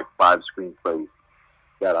currently like 5 screenplays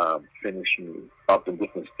that I'm finishing up in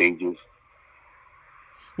different stages.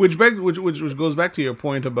 Which goes back to your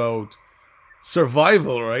point about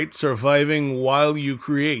survival, right? Surviving while you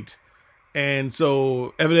create. And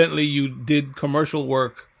so evidently you did commercial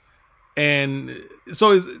work. And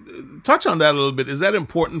so touch on that a little bit. Is that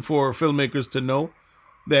important for filmmakers to know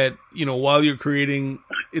that, while you're creating,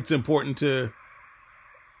 it's important to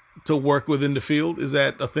work within the field? Is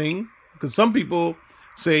that a thing? Because some people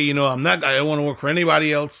say, I don't want to work for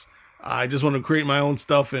anybody else. I just want to create my own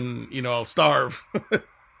stuff and, I'll starve.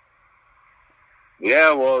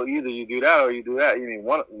 Yeah, well, either you do that or you do that.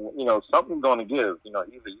 Something's going to give. Either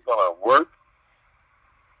you're going to work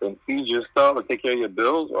and feed yourself and take care of your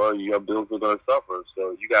bills, or your bills are going to suffer.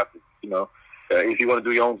 So you got to, if you want to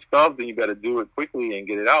do your own stuff, then you got to do it quickly and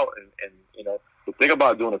get it out. And the thing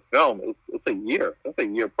about doing a film, it's a year. It's a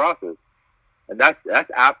year process. And that's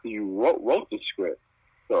after you wrote the script.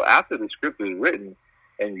 So after the script is written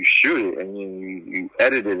and you shoot it and you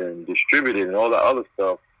edit it and distribute it and all that other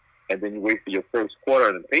stuff, and then you wait for your first quarter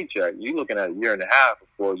and the paycheck, you're looking at a year and a half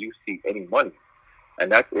before you see any money. And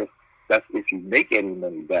that's if you make any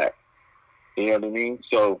money back. You know what I mean?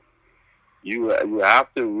 So you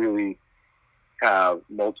have to really have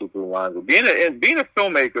multiple lines. Being a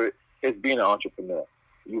filmmaker is being an entrepreneur.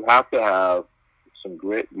 You have to have some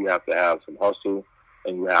grit, you have to have some hustle,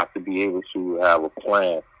 and you have to be able to have a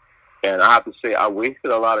plan. And I have to say, I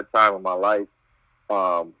wasted a lot of time in my life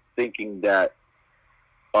thinking that,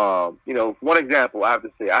 one example I have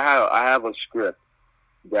to say, I have a script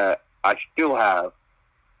that I still have,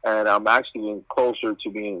 and I'm actually closer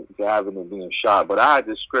to having it being shot. But I had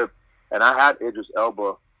this script, and I had Idris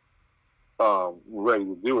Elba ready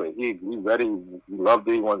to do it. He ready, he loved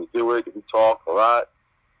it, he wanted to do it. We talked a lot,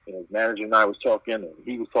 and his manager and I was talking, and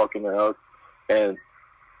he was talking to us,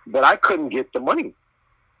 but I couldn't get the money.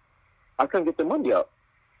 I couldn't get the money up,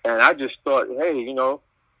 and I just thought, hey,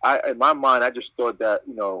 in my mind, I just thought that,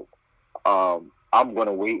 I'm going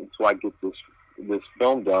to wait until I get this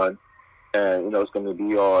film done, and, it's going to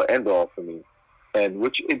be all end all for me. And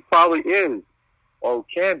which it probably is, or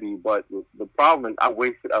can be, but the problem is I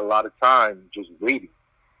wasted a lot of time just waiting.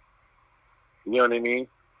 You know what I mean?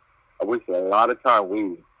 I wasted a lot of time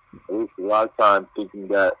waiting. I wasted a lot of time thinking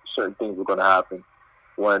that certain things were going to happen,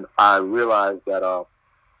 when I realized that,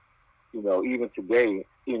 even today,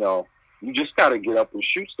 you just got to get up and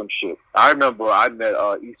shoot some shit. I remember I met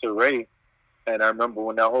Issa Rae, and I remember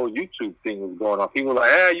when that whole YouTube thing was going on. People were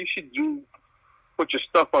like, hey, you should put your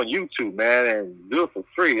stuff on YouTube, man, and do it for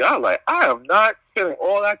free. I was like, I am not spending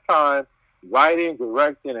all that time writing,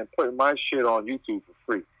 directing, and putting my shit on YouTube for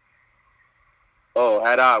free. Oh,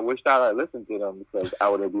 I wished I had listened to them, because I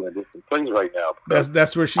would have been in a different place right now.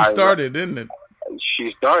 That's where she started, isn't it?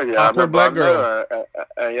 She started. Awkward Black Girl.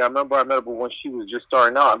 I remember I met her, but when she was just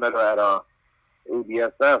starting out, I met her at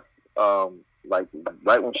ABSF, like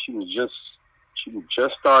right when she was just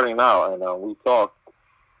starting out, and we talked,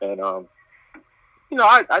 and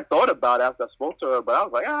I thought about it after I spoke to her, but I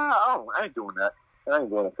was like, I ain't doing that. I ain't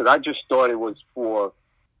doing it, because I just thought it was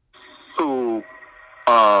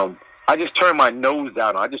I just turned my nose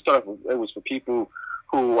down. I just thought it was for people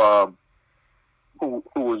who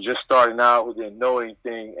was just starting out, who didn't know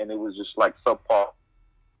anything, and it was just like subpar.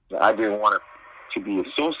 I didn't want to be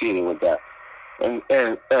associated with that, and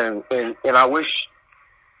I wish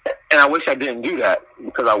I didn't do that,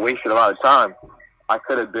 because I wasted a lot of time. I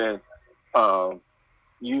could have been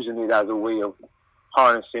using it as a way of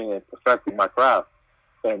harnessing and perfecting my craft,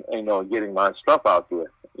 and getting my stuff out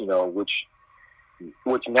there.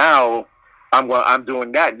 Which now I'm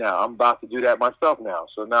doing that now. I'm about to do that myself now.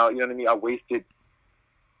 So now, you know what I mean? I wasted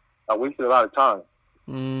a lot of time.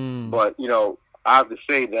 But, you know, I have to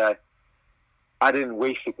say that I didn't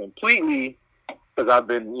waste it completely because I've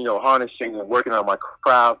been, you know, harnessing and working on my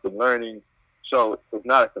craft and learning. So it's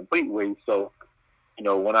not a complete waste. So, you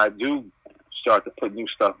know, when I do start to put new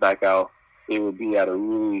stuff back out, it would be at a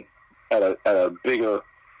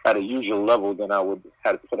usual level than I would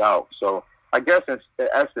have to put out. So I guess in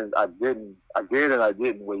essence, I did and I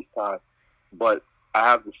didn't waste time. But I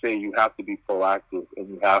have to say, you have to be proactive and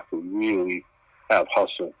you have to really have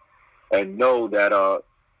hustle and know that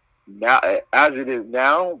now, as it is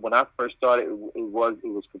now, when I first started, it was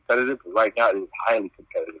competitive. But right now, it is highly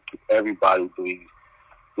competitive. Everybody believes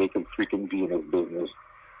they can freaking be in this business,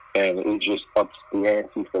 and it just ups the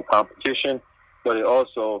ante for competition. But it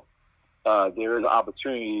also there is an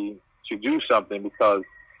opportunity to do something because,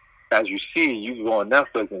 as you see, you can go on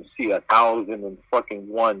Netflix and see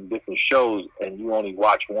 1,001 different shows, and you only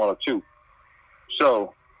watch one or two.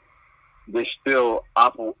 So there's still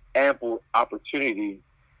ample opportunity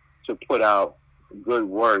to put out good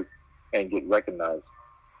work and get recognized.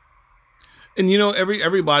 And you know,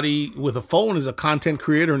 everybody with a phone is a content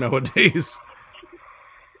creator nowadays.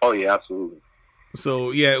 Oh yeah, absolutely.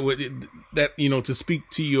 So yeah, that, you know, to speak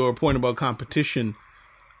to your point about competition,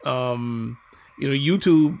 you know,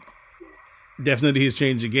 YouTube definitely has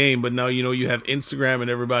changed the game. But now, you know, you have Instagram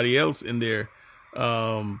and everybody else in there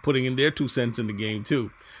putting in their 2 cents in the game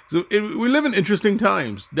too. So we live in interesting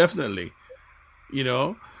times, definitely. You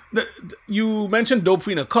know, you mentioned Dope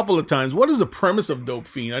Fiend a couple of times. What is the premise of Dope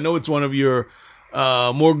Fiend? I know it's one of your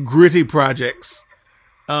more gritty projects.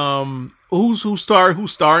 Who's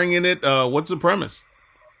starring in it? What's the premise?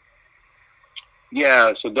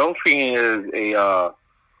 Yeah, so Dope Fiend is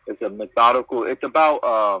it's a methodical. It's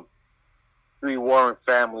about 3 warring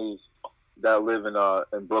families that live in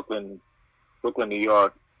Brooklyn, New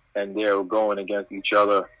York, and they're going against each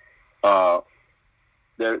other.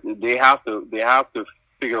 They have to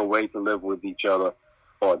figure a way to live with each other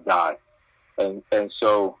or die. And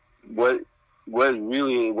so what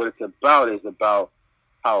it's about is about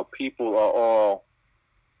how people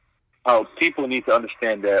need to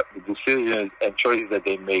understand that the decisions and choices that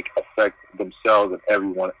they make affect themselves and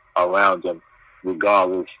everyone around them,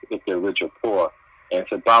 regardless if they're rich or poor. And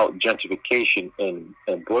it's about gentrification in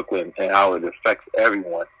Brooklyn and how it affects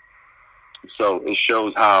everyone. So it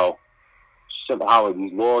shows how somehow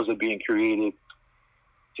these laws are being created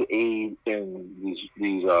to aid in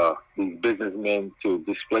these businessmen to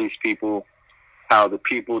displace people, how the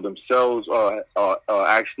people themselves are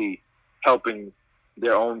actually helping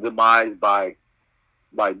their own demise by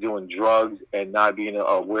doing drugs and not being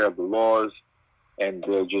aware of the laws, and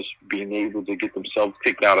they're just being able to get themselves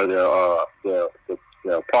kicked out of their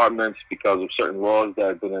apartments because of certain laws that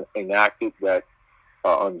have been enacted that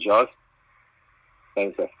are unjust,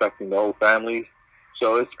 and it's affecting the whole families.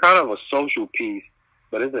 So it's kind of a social piece,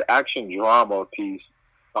 but it's an action drama piece.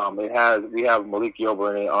 We have Malik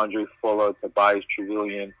Yoba in it, Andre Fuller, Tobias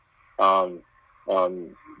Trevelyan, Hashim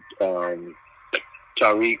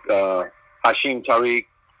Tariq.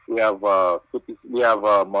 We have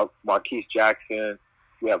Marquise Jackson.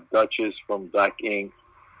 We have Duchess from Black Ink.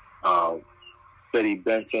 Betty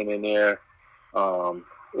Benson in there.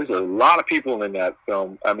 There's a lot of people in that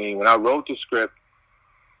film. I mean, when I wrote the script,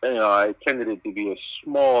 you know, I intended it to be a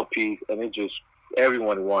small piece, and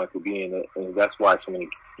everyone wanted to be in it, and that's why so many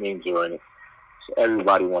names are in it. So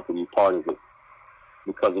everybody wanted to be part of it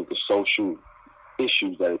because of the social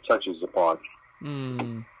issues that it touches upon.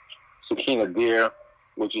 Sakina Deer,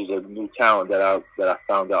 which is a new talent that I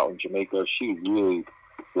found out in Jamaica, she really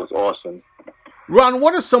was awesome. Ron,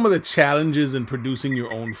 what are some of the challenges in producing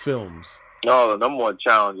your own films? No, the number one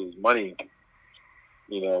challenge is money.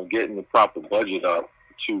 You know, getting the proper budget up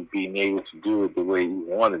to being able to do it the way you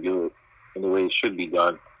want to do it and the way it should be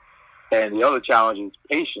done. And the other challenge is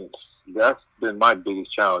patience. That's been my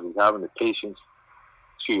biggest challenge, is having the patience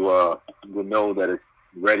to know that it's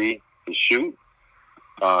ready to shoot,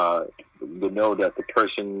 to know that the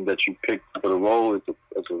person that you picked for the role is the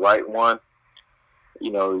right one.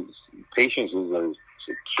 You know, patience is a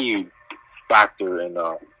key factor in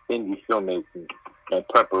indie filmmaking and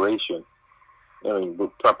preparation. I mean,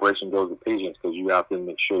 with preparation goes with patience, because you have to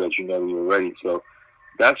make sure that you know you're ready. So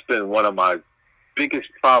that's been one of my biggest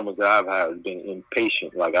problems that I've had, has been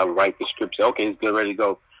impatient. Like, I write the script, say, okay, it's good, ready to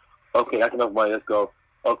go. Okay, that's enough money, let's go.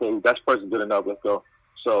 Okay, that person's good enough, let's go.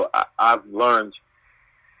 So I've learned,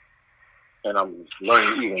 and I'm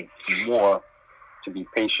learning even more, to be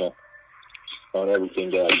patient on everything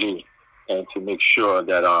that I do, and to make sure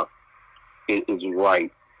that it is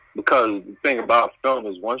right because the thing about film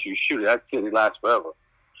is once you shoot it, that's it. It lasts forever.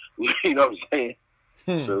 You know what I'm saying?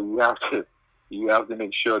 So you have to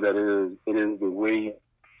make sure that it is the way.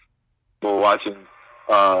 We're watching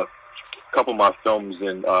a couple of my films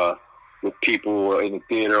with people in the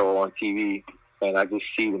theater or on TV, and I just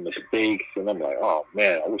see the mistakes, and I'm like, oh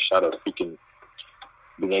man, I wish I'd have freaking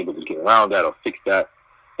been able to get around that or fix that.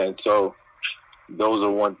 And so those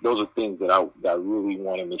are things that I really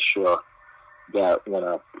want to make sure that when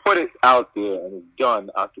I put it out there and it's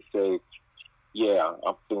done, I have to say, yeah,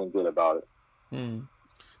 I'm feeling good about it.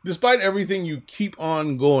 Despite everything, you keep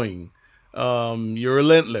on going. You're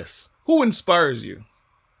relentless. Who inspires you?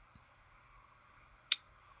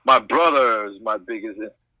 My brother is my biggest.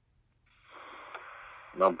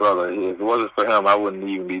 My brother. If it wasn't for him, I wouldn't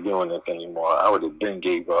even be doing this anymore. I would have been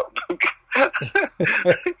gave up.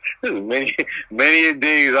 many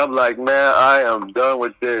days I'm like, man, I am done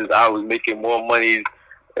with this. I was making more money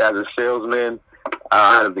as a salesman.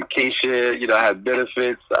 I had a vacation, I had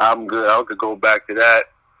benefits. I'm good. I could go back to that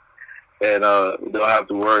and don't have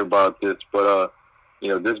to worry about this. But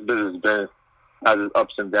this business has its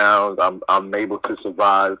ups and downs. I'm able to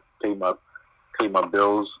survive, pay my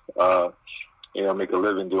bills, make a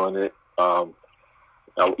living doing it.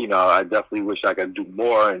 I definitely wish I could do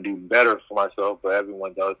more and do better for myself, but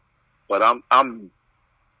everyone does. But I'm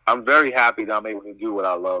very happy that I'm able to do what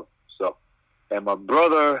I love. So, and my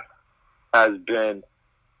brother has been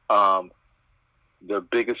the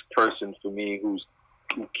biggest person for me who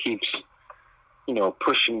keeps,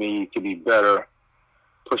 pushing me to be better,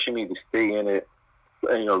 pushing me to stay in it,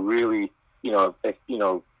 and, really,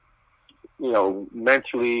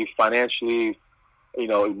 mentally, financially,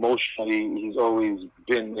 emotionally, he's always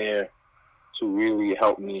been there to really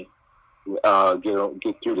help me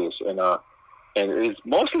get through this. And it's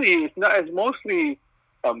mostly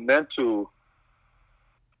a mental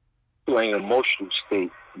to an emotional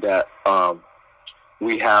state that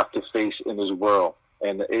we have to face in this world.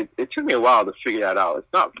 And it took me a while to figure that out. It's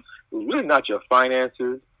really not your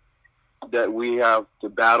finances that we have to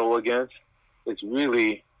battle against. It's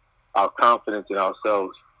really our confidence in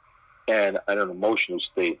ourselves and an emotional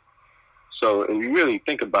state. So if you really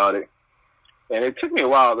think about it, and it took me a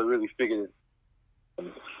while to really figure it. If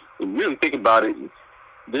you really think about it,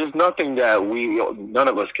 there's nothing that none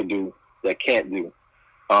of us can do that can't do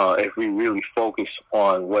if we really focus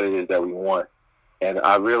on what it is that we want. And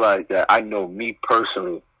I realized that I know me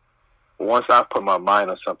personally, once I put my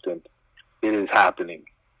mind on something, it is happening,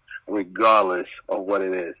 regardless of what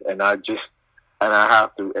it is. And it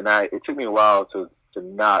took me a while to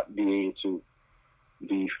not be able to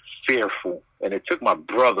be fearful. And it took my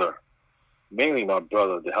brother, mainly my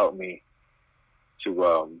brother, to help me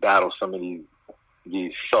to battle some of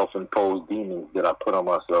these self-imposed demons that I put on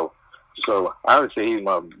myself. So I would say he's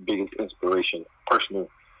my biggest inspiration, personal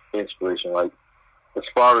inspiration. Like, as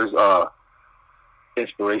far as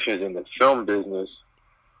inspirations in the film business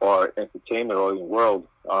or entertainment or in the world,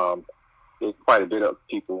 there's quite a bit of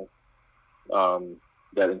people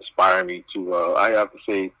that inspire me to. I have to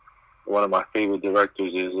say, one of my favorite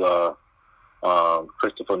directors is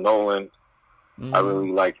Christopher Nolan. I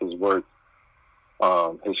really like his work.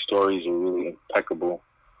 His stories are really impeccable.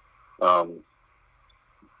 I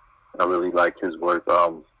really like his work.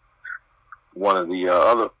 One of the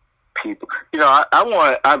other people,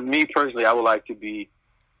 me personally, I would like to be,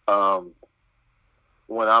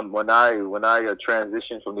 when I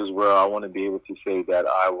transition from this world, I want to be able to say that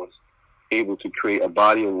I was able to create a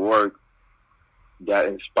body of work that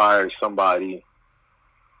inspires somebody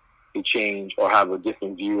to change or have a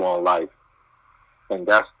different view on life. And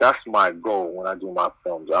that's my goal when I do my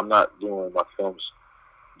films. I'm not doing my films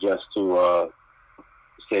just to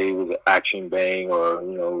say it was an action bang or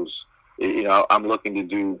I'm looking to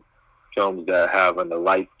do films that have a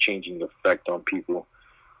life-changing effect on people,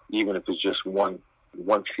 even if it's just one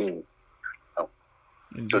scene.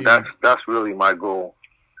 So that's really my goal,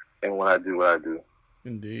 and when I do what I do.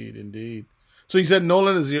 Indeed. So you said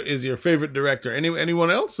Nolan is your favorite director.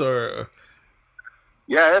 Anyone else or?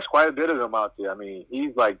 Yeah, there's quite a bit of them out there. I mean,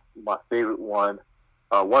 he's like my favorite one.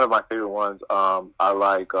 One of my favorite ones. I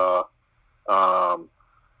like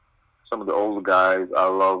some of the older guys. I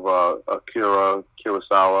love Akira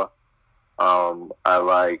Kurosawa. I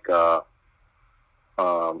like the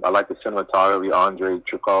cinematography, Andrei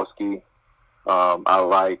Tarkovsky. I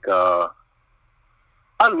like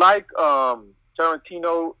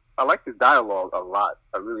Tarantino. I like his dialogue a lot.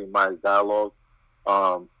 I really admire his dialogue.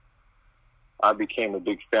 I became a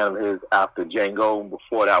big fan of his after Django.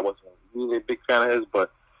 Before that, I wasn't really a big fan of his,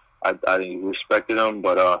 but I respected him.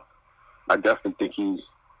 But I definitely think he's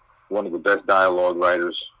one of the best dialogue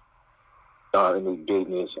writers in his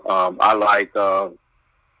business. I like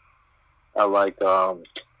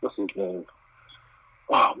what's his name?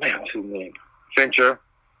 Oh man, what's his name? Fincher.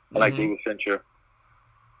 I like David Fincher.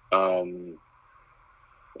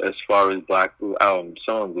 As far as black, some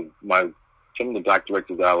of the black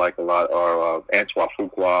directors that I like a lot are Antoine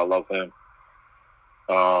Fuqua. I love him.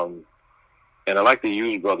 And I like the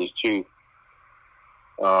Hughes brothers too.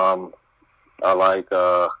 I like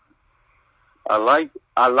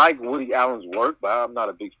Woody Allen's work, but I'm not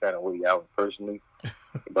a big fan of Woody Allen personally.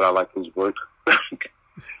 But I like his work.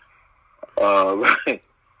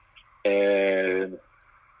 And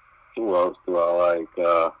who else do I like?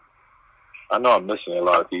 I know I'm missing a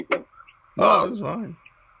lot of people. No, that's fine.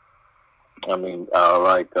 I mean, I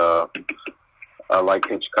like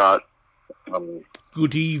Hitchcock.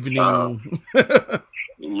 Good evening.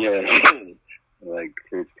 Yeah, I like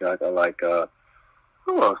Hitchcock. I like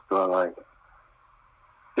who else do I like?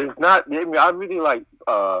 It's not. I mean, I really like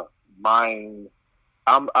mine.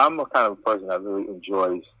 I'm a kind of person that really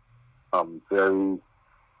enjoys very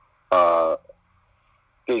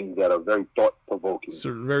things that are very thought provoking.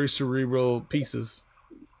 Very cerebral pieces.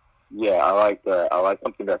 Yeah, I like that. I like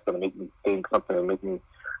something that's going to make me think, something that make me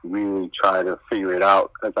really try to figure it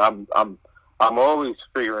out. Because I'm always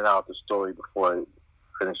figuring out the story before it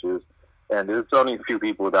finishes, and there's only a few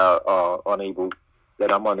people that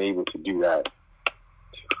I'm unable to do that.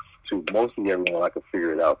 To mostly everyone, I can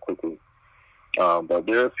figure it out quickly. But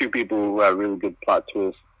there are a few people who have really good plot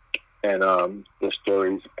twists, and the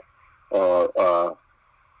stories are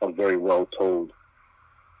very well told.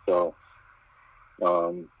 So,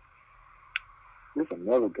 there's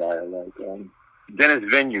another guy I like. Dennis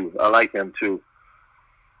Villeneuve. I like him too.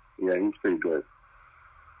 Yeah, he's pretty good.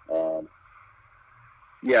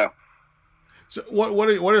 Yeah. So,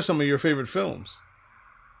 what are some of your favorite films?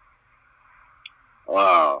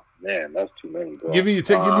 Oh man, that's too many. Bro. Give me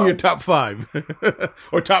your top 5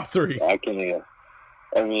 or top 3. I can.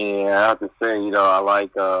 I mean, I have to say, I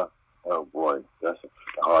like. Oh boy, that's a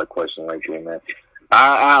hard question right there, man.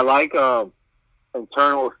 I like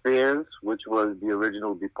Internal Affairs, which was the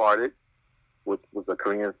original Departed, which was a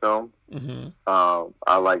Korean film. Mm-hmm.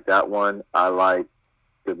 I like that one. I like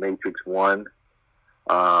The Matrix 1.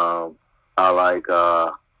 I like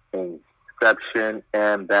Inception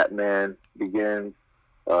and Batman Begins.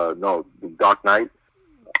 No, The Dark Knight.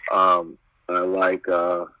 I like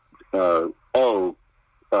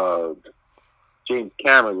James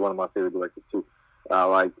Cameron is one of my favorite directors too. I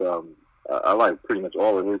like pretty much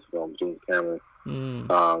all of his films. James Cameron.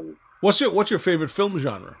 What's your favorite film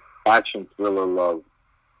genre? Action, thriller, love.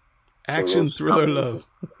 Action, thriller, love.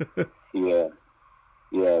 Yeah.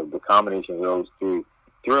 The combination of those three.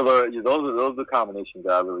 Thriller. Those are the combinations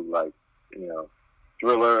that I really like.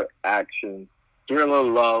 Thriller, action, thriller,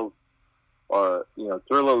 love, or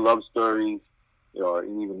thriller, love stories, or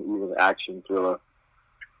even action thriller.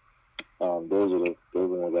 Those are the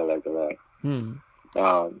ones I like a lot.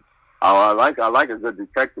 I like a good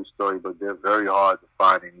detective story, but they're very hard to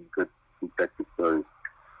find any good detective stories.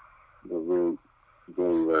 They're really,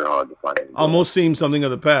 very, very hard to find. Almost seems something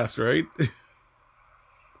of the past, right?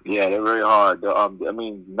 Yeah, they're very hard. I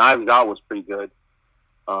mean, Knives Out was pretty good,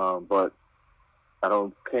 but I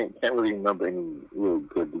can't really remember any really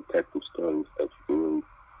good detective stories that you can really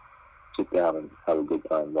sit down and have a good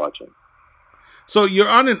time watching. So you're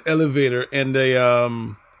on an elevator, and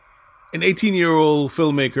an 18-year-old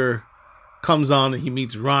filmmaker comes on, and he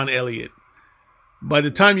meets Ron Elliott. By the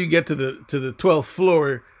time you get to the 12th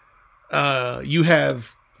floor, you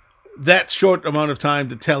have that short amount of time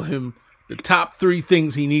to tell him the top 3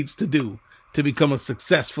 things he needs to do to become a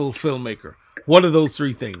successful filmmaker. What are those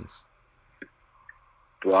 3 things?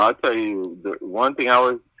 Well, I'll tell you, the one thing I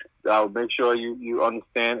would make sure you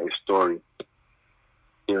understand is story.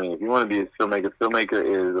 If you want to be a filmmaker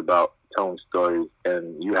is about telling stories,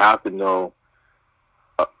 and you have to know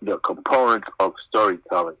the components of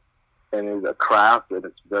storytelling. And it's a craft, and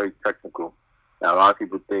it's very technical. Now, a lot of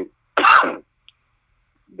people think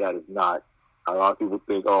that is not. A lot of people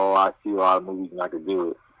think, oh, I see a lot of movies and I can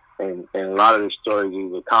do it. And a lot of the stories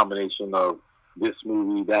is a combination of this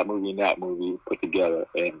movie, and that movie put together.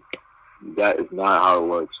 And that is not how it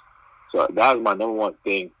works. So that is my number one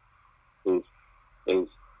thing is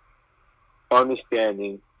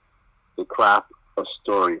understanding the craft of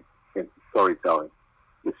story and storytelling.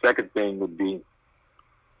 The second thing would be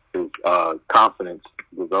confidence.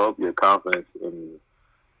 Develop your confidence in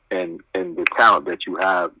the talent that you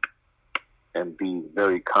have, and be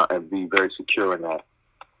very secure in that.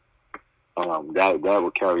 That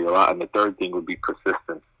will carry a lot. And the third thing would be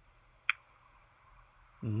persistence.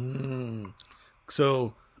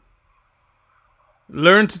 So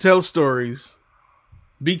Learn to tell stories.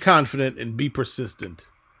 Be confident and be persistent.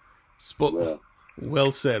 Yeah.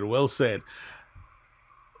 Well said. Well said.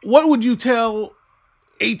 What would you tell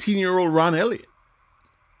 18-year-old Ron Elliott?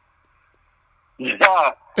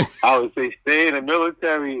 Yeah, I would say stay in the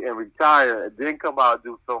military and retire, and then come out and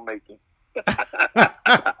do filmmaking.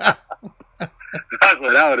 That's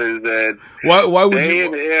what I would have said. Why would Stay you?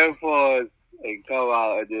 in the Air Force and come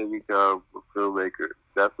out and then become a filmmaker.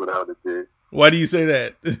 That's what I would have did. Why do you say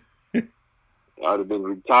that? I would have been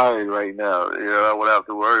retired right now. I wouldn't have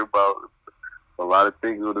to worry about a lot of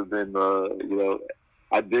things. Would have been,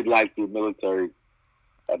 I did like the military.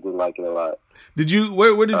 I did like it a lot. Did you?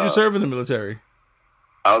 Where did you serve in the military?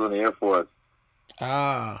 I was in the Air Force.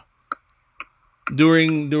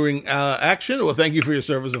 During action. Well, thank you for your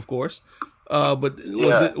service, of course. But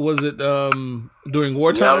was it during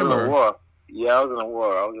wartime? Yeah, I was in a war. Yeah, I was in a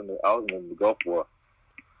war. I was in the Gulf War.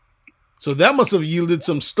 So that must have yielded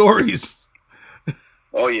some stories.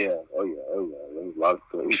 Oh yeah. There was a lot of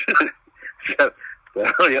stories.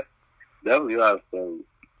 Definitely a lot of stories.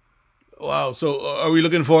 Wow. So are we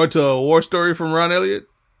looking forward to a war story from Ron Elliott?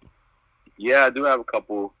 Yeah, I do have a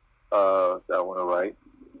couple that I want to write.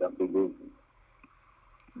 Definitely do.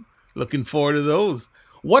 Looking forward to those.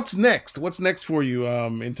 What's next? What's next for you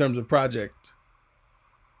in terms of project?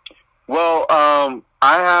 Well, I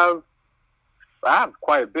have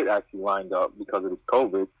quite a bit actually lined up because of this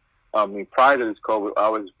COVID. I mean, prior to this COVID, I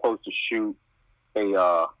was supposed to shoot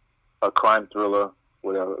a crime thriller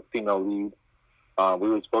with a female lead. We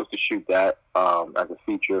were supposed to shoot that as a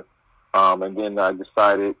feature, and then I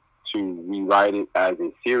decided to rewrite it as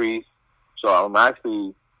a series. So I'm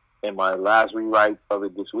actually in my last rewrite of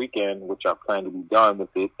it this weekend, which I plan to be done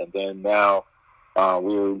with it. And then now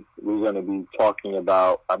we're going to be talking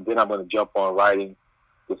about. Then I'm going to jump on writing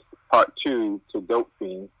this part 2 to Dope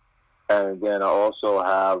Fiend, and then I also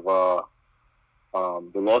have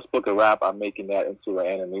the Lost Book of Rap. I'm making that into an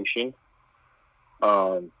animation,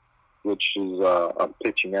 which is I'm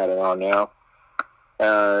pitching that around now.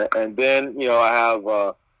 And then I have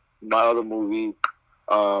my other movie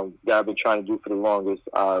that I've been trying to do for the longest.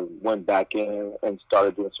 I went back in and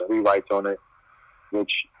started doing some rewrites on it,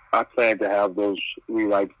 which I plan to have those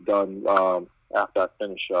rewrites done after I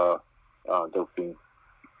finish Dope Fiend.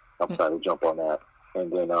 I'm trying to jump on that.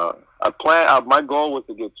 And then my goal was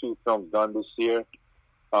to get 2 films done this year.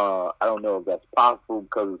 I don't know if that's possible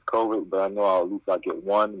because of COVID, but I know at least I'll get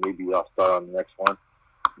 1. Maybe I'll start on the next one.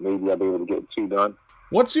 Maybe I'll be able to get 2 done.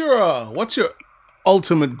 What's your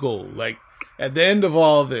ultimate goal? Like, at the end of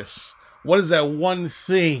all this, what is that one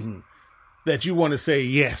thing that you want to say,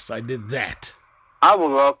 yes, I did that? I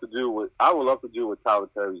would love to do what Tyler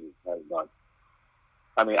Perry has done.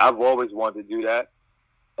 I mean, I've always wanted to do that,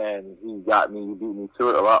 and he beat me to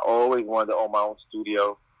it. I always wanted to own my own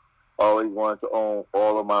studio. Always wanted to own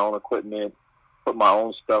all of my own equipment, put my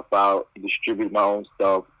own stuff out, distribute my own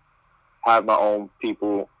stuff, have my own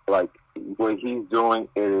people. Like, what he's doing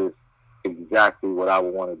is exactly what I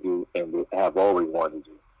would want to do and have always wanted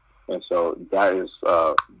to do. And so that is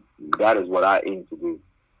what I aim to do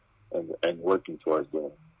and working towards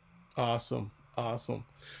doing. Awesome.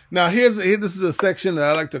 Now this is a section that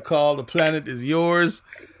I like to call The Planet Is Yours.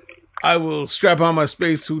 I will strap on my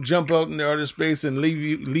spacesuit, jump out in the outer space, and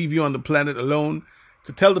leave you on the planet alone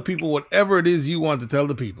to tell the people whatever it is you want to tell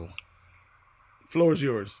the people. The floor is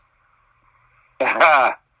yours.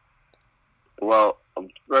 Well,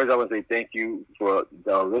 first I want to say thank you for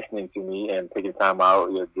listening to me and taking time out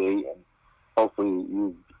of your day, and hopefully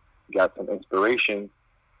you got some inspiration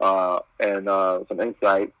and some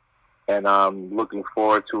insight. And I'm looking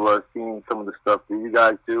forward to seeing some of the stuff that you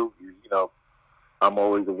guys do. I'm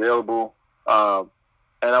always available. And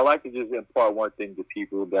I like to just impart one thing to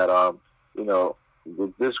people that,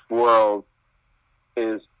 this world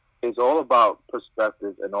is all about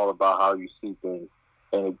perspective and all about how you see things.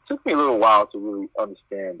 And it took me a little while to really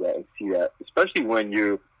understand that and see that, especially when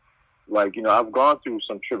you're like, I've gone through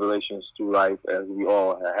some tribulations through life, as we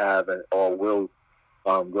all have and all will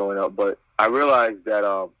growing up. But I realized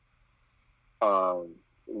that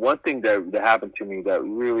one thing that happened to me that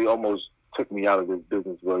really almost took me out of this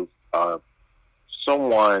business was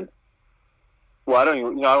someone. Well, I don't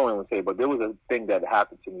even say, but there was a thing that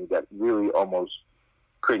happened to me that really almost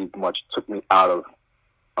pretty much took me out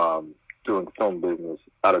of doing this film business,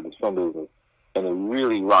 and it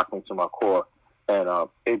really rocked me to my core. And I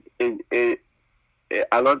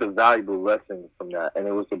learned a valuable lesson from that, and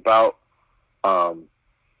it was about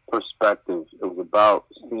perspective. It was about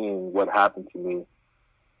seeing what happened to me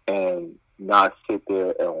and not sit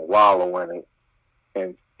there and wallow in it,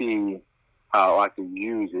 and see how I could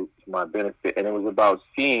use it to my benefit. And it was about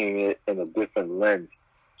seeing it in a different lens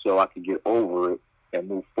so I could get over it and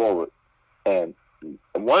move forward. And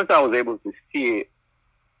once I was able to see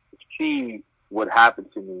what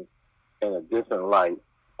happened to me in a different light,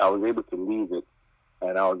 I was able to leave it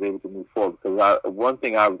and I was able to move forward. Because one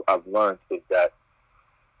thing I've learned is that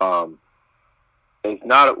it's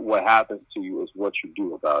not what happens to you, it's what you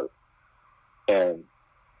do about it. And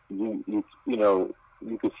you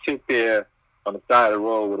could sit there on the side of the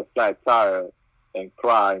road with a flat tire and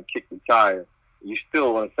cry and kick the tire. You're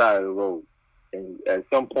still on the side of the road. And at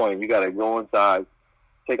some point, you got to go inside,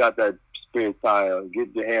 take out that spare tire,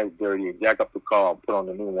 get your hands dirty, and jack up the car and put on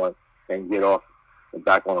the new one and get off and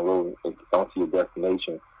back on the road and onto your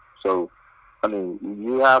destination. So, I mean,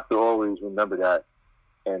 you have to always remember that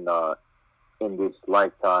in this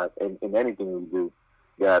lifetime and in anything you do,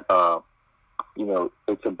 that,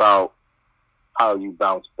 it's about how you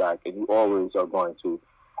bounce back. And you always are going to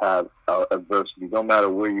have adversity, no matter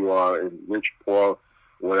where you are, in rich, poor,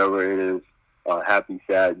 whatever it is, happy,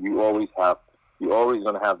 sad. You always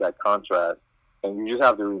going to have that contrast, and you just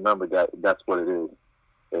have to remember that that's what it is.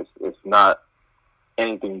 It's not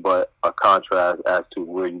anything but a contrast as to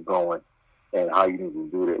where you're going and how you need to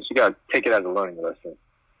do this. You got to take it as a learning lesson,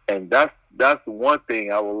 and that's the one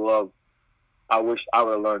thing I would love. I wish I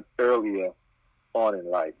would have learned earlier on in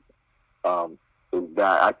life. Is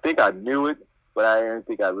that I think I knew it, but I didn't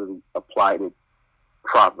think I really applied it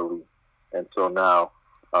properly until now.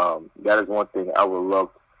 That is one thing I would love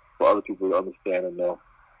for other people to understand and know,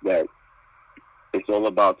 that it's all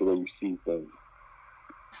about the way you see things.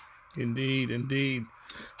 Indeed, indeed.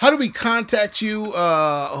 How do we contact you?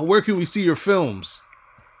 Where can we see your films?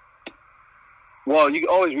 Well, you can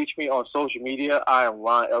always reach me on social media. I am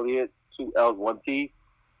Ron Elliott, 2 L's, 1 T,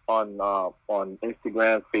 on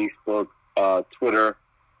Instagram, Facebook, Twitter.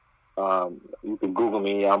 You can Google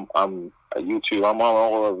me. I'm YouTube. I'm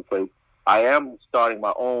all over the place. I am starting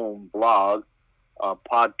my own blog,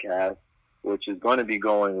 podcast, which is going to be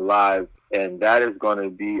going live, and that is going to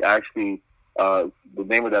be actually the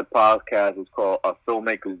name of that podcast is called A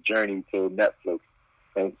Filmmaker's Journey to Netflix.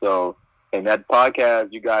 And so in that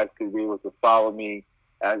podcast, you guys could be able to follow me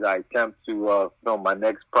as I attempt to film my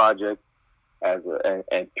next project and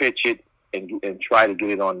pitch it and try to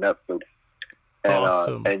get it on Netflix. And,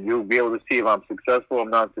 awesome. And you'll be able to see if I'm successful or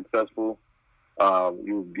not successful.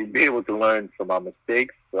 You'll be able to learn from my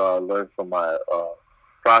mistakes, learn from my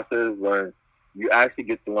process, you actually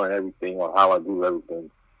get to learn everything on how I do everything.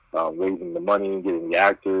 Raising the money, getting the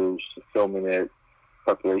actors, filming it,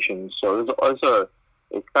 preparation. So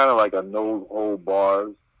it's kind of like a no-hold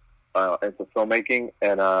bars into filmmaking,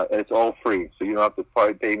 and it's all free. So you don't have to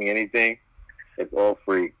pay me anything. It's all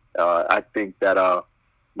free. I think that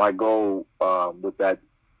my goal with that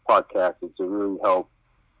podcast is to really help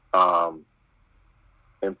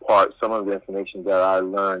impart some of the information that I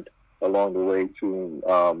learned along the way to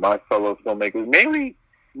my fellow filmmakers, mainly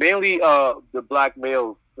the black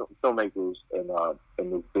male filmmakers in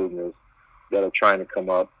this business that are trying to come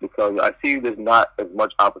up, because I see there's not as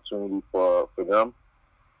much opportunity for them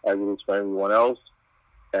as it is for everyone else,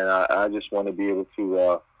 and I just want to be able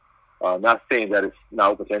to, not saying that it's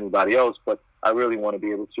not open to anybody else, but I really want to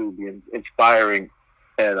be able to be inspiring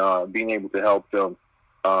and being able to help them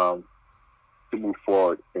to move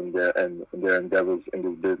forward in their endeavors in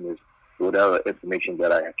this business, whatever information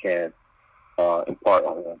that I can impart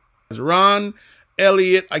on them. Ron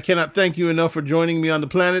Elliott, I cannot thank you enough for joining me on The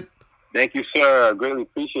Planet. Thank you, sir. I greatly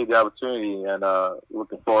appreciate the opportunity, and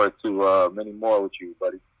looking forward to many more with you,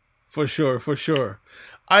 buddy. For sure, for sure.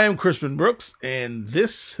 I am Crispin Brooks, and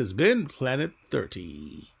this has been Planet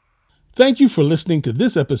 30. Thank you for listening to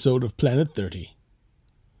this episode of Planet 30.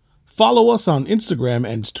 Follow us on Instagram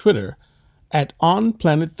and Twitter at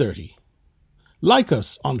OnPlanet30. Like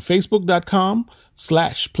us on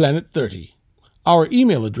Facebook.com/Planet30. Our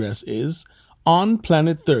email address is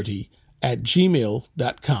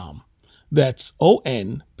onplanet30@gmail.com. That's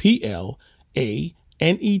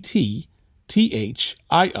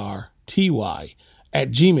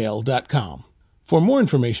ONPLANETTHIRTY@gmail.com. For more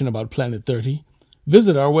information about Planet 30,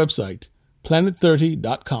 visit our website,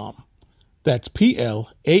 planet30.com. That's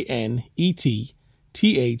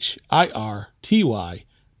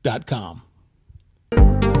PLANETTHIRTY.com.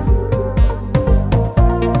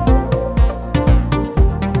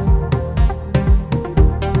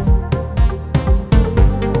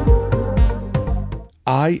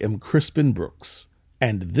 I am Crispin Brooks,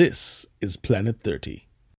 and this is Planet 30.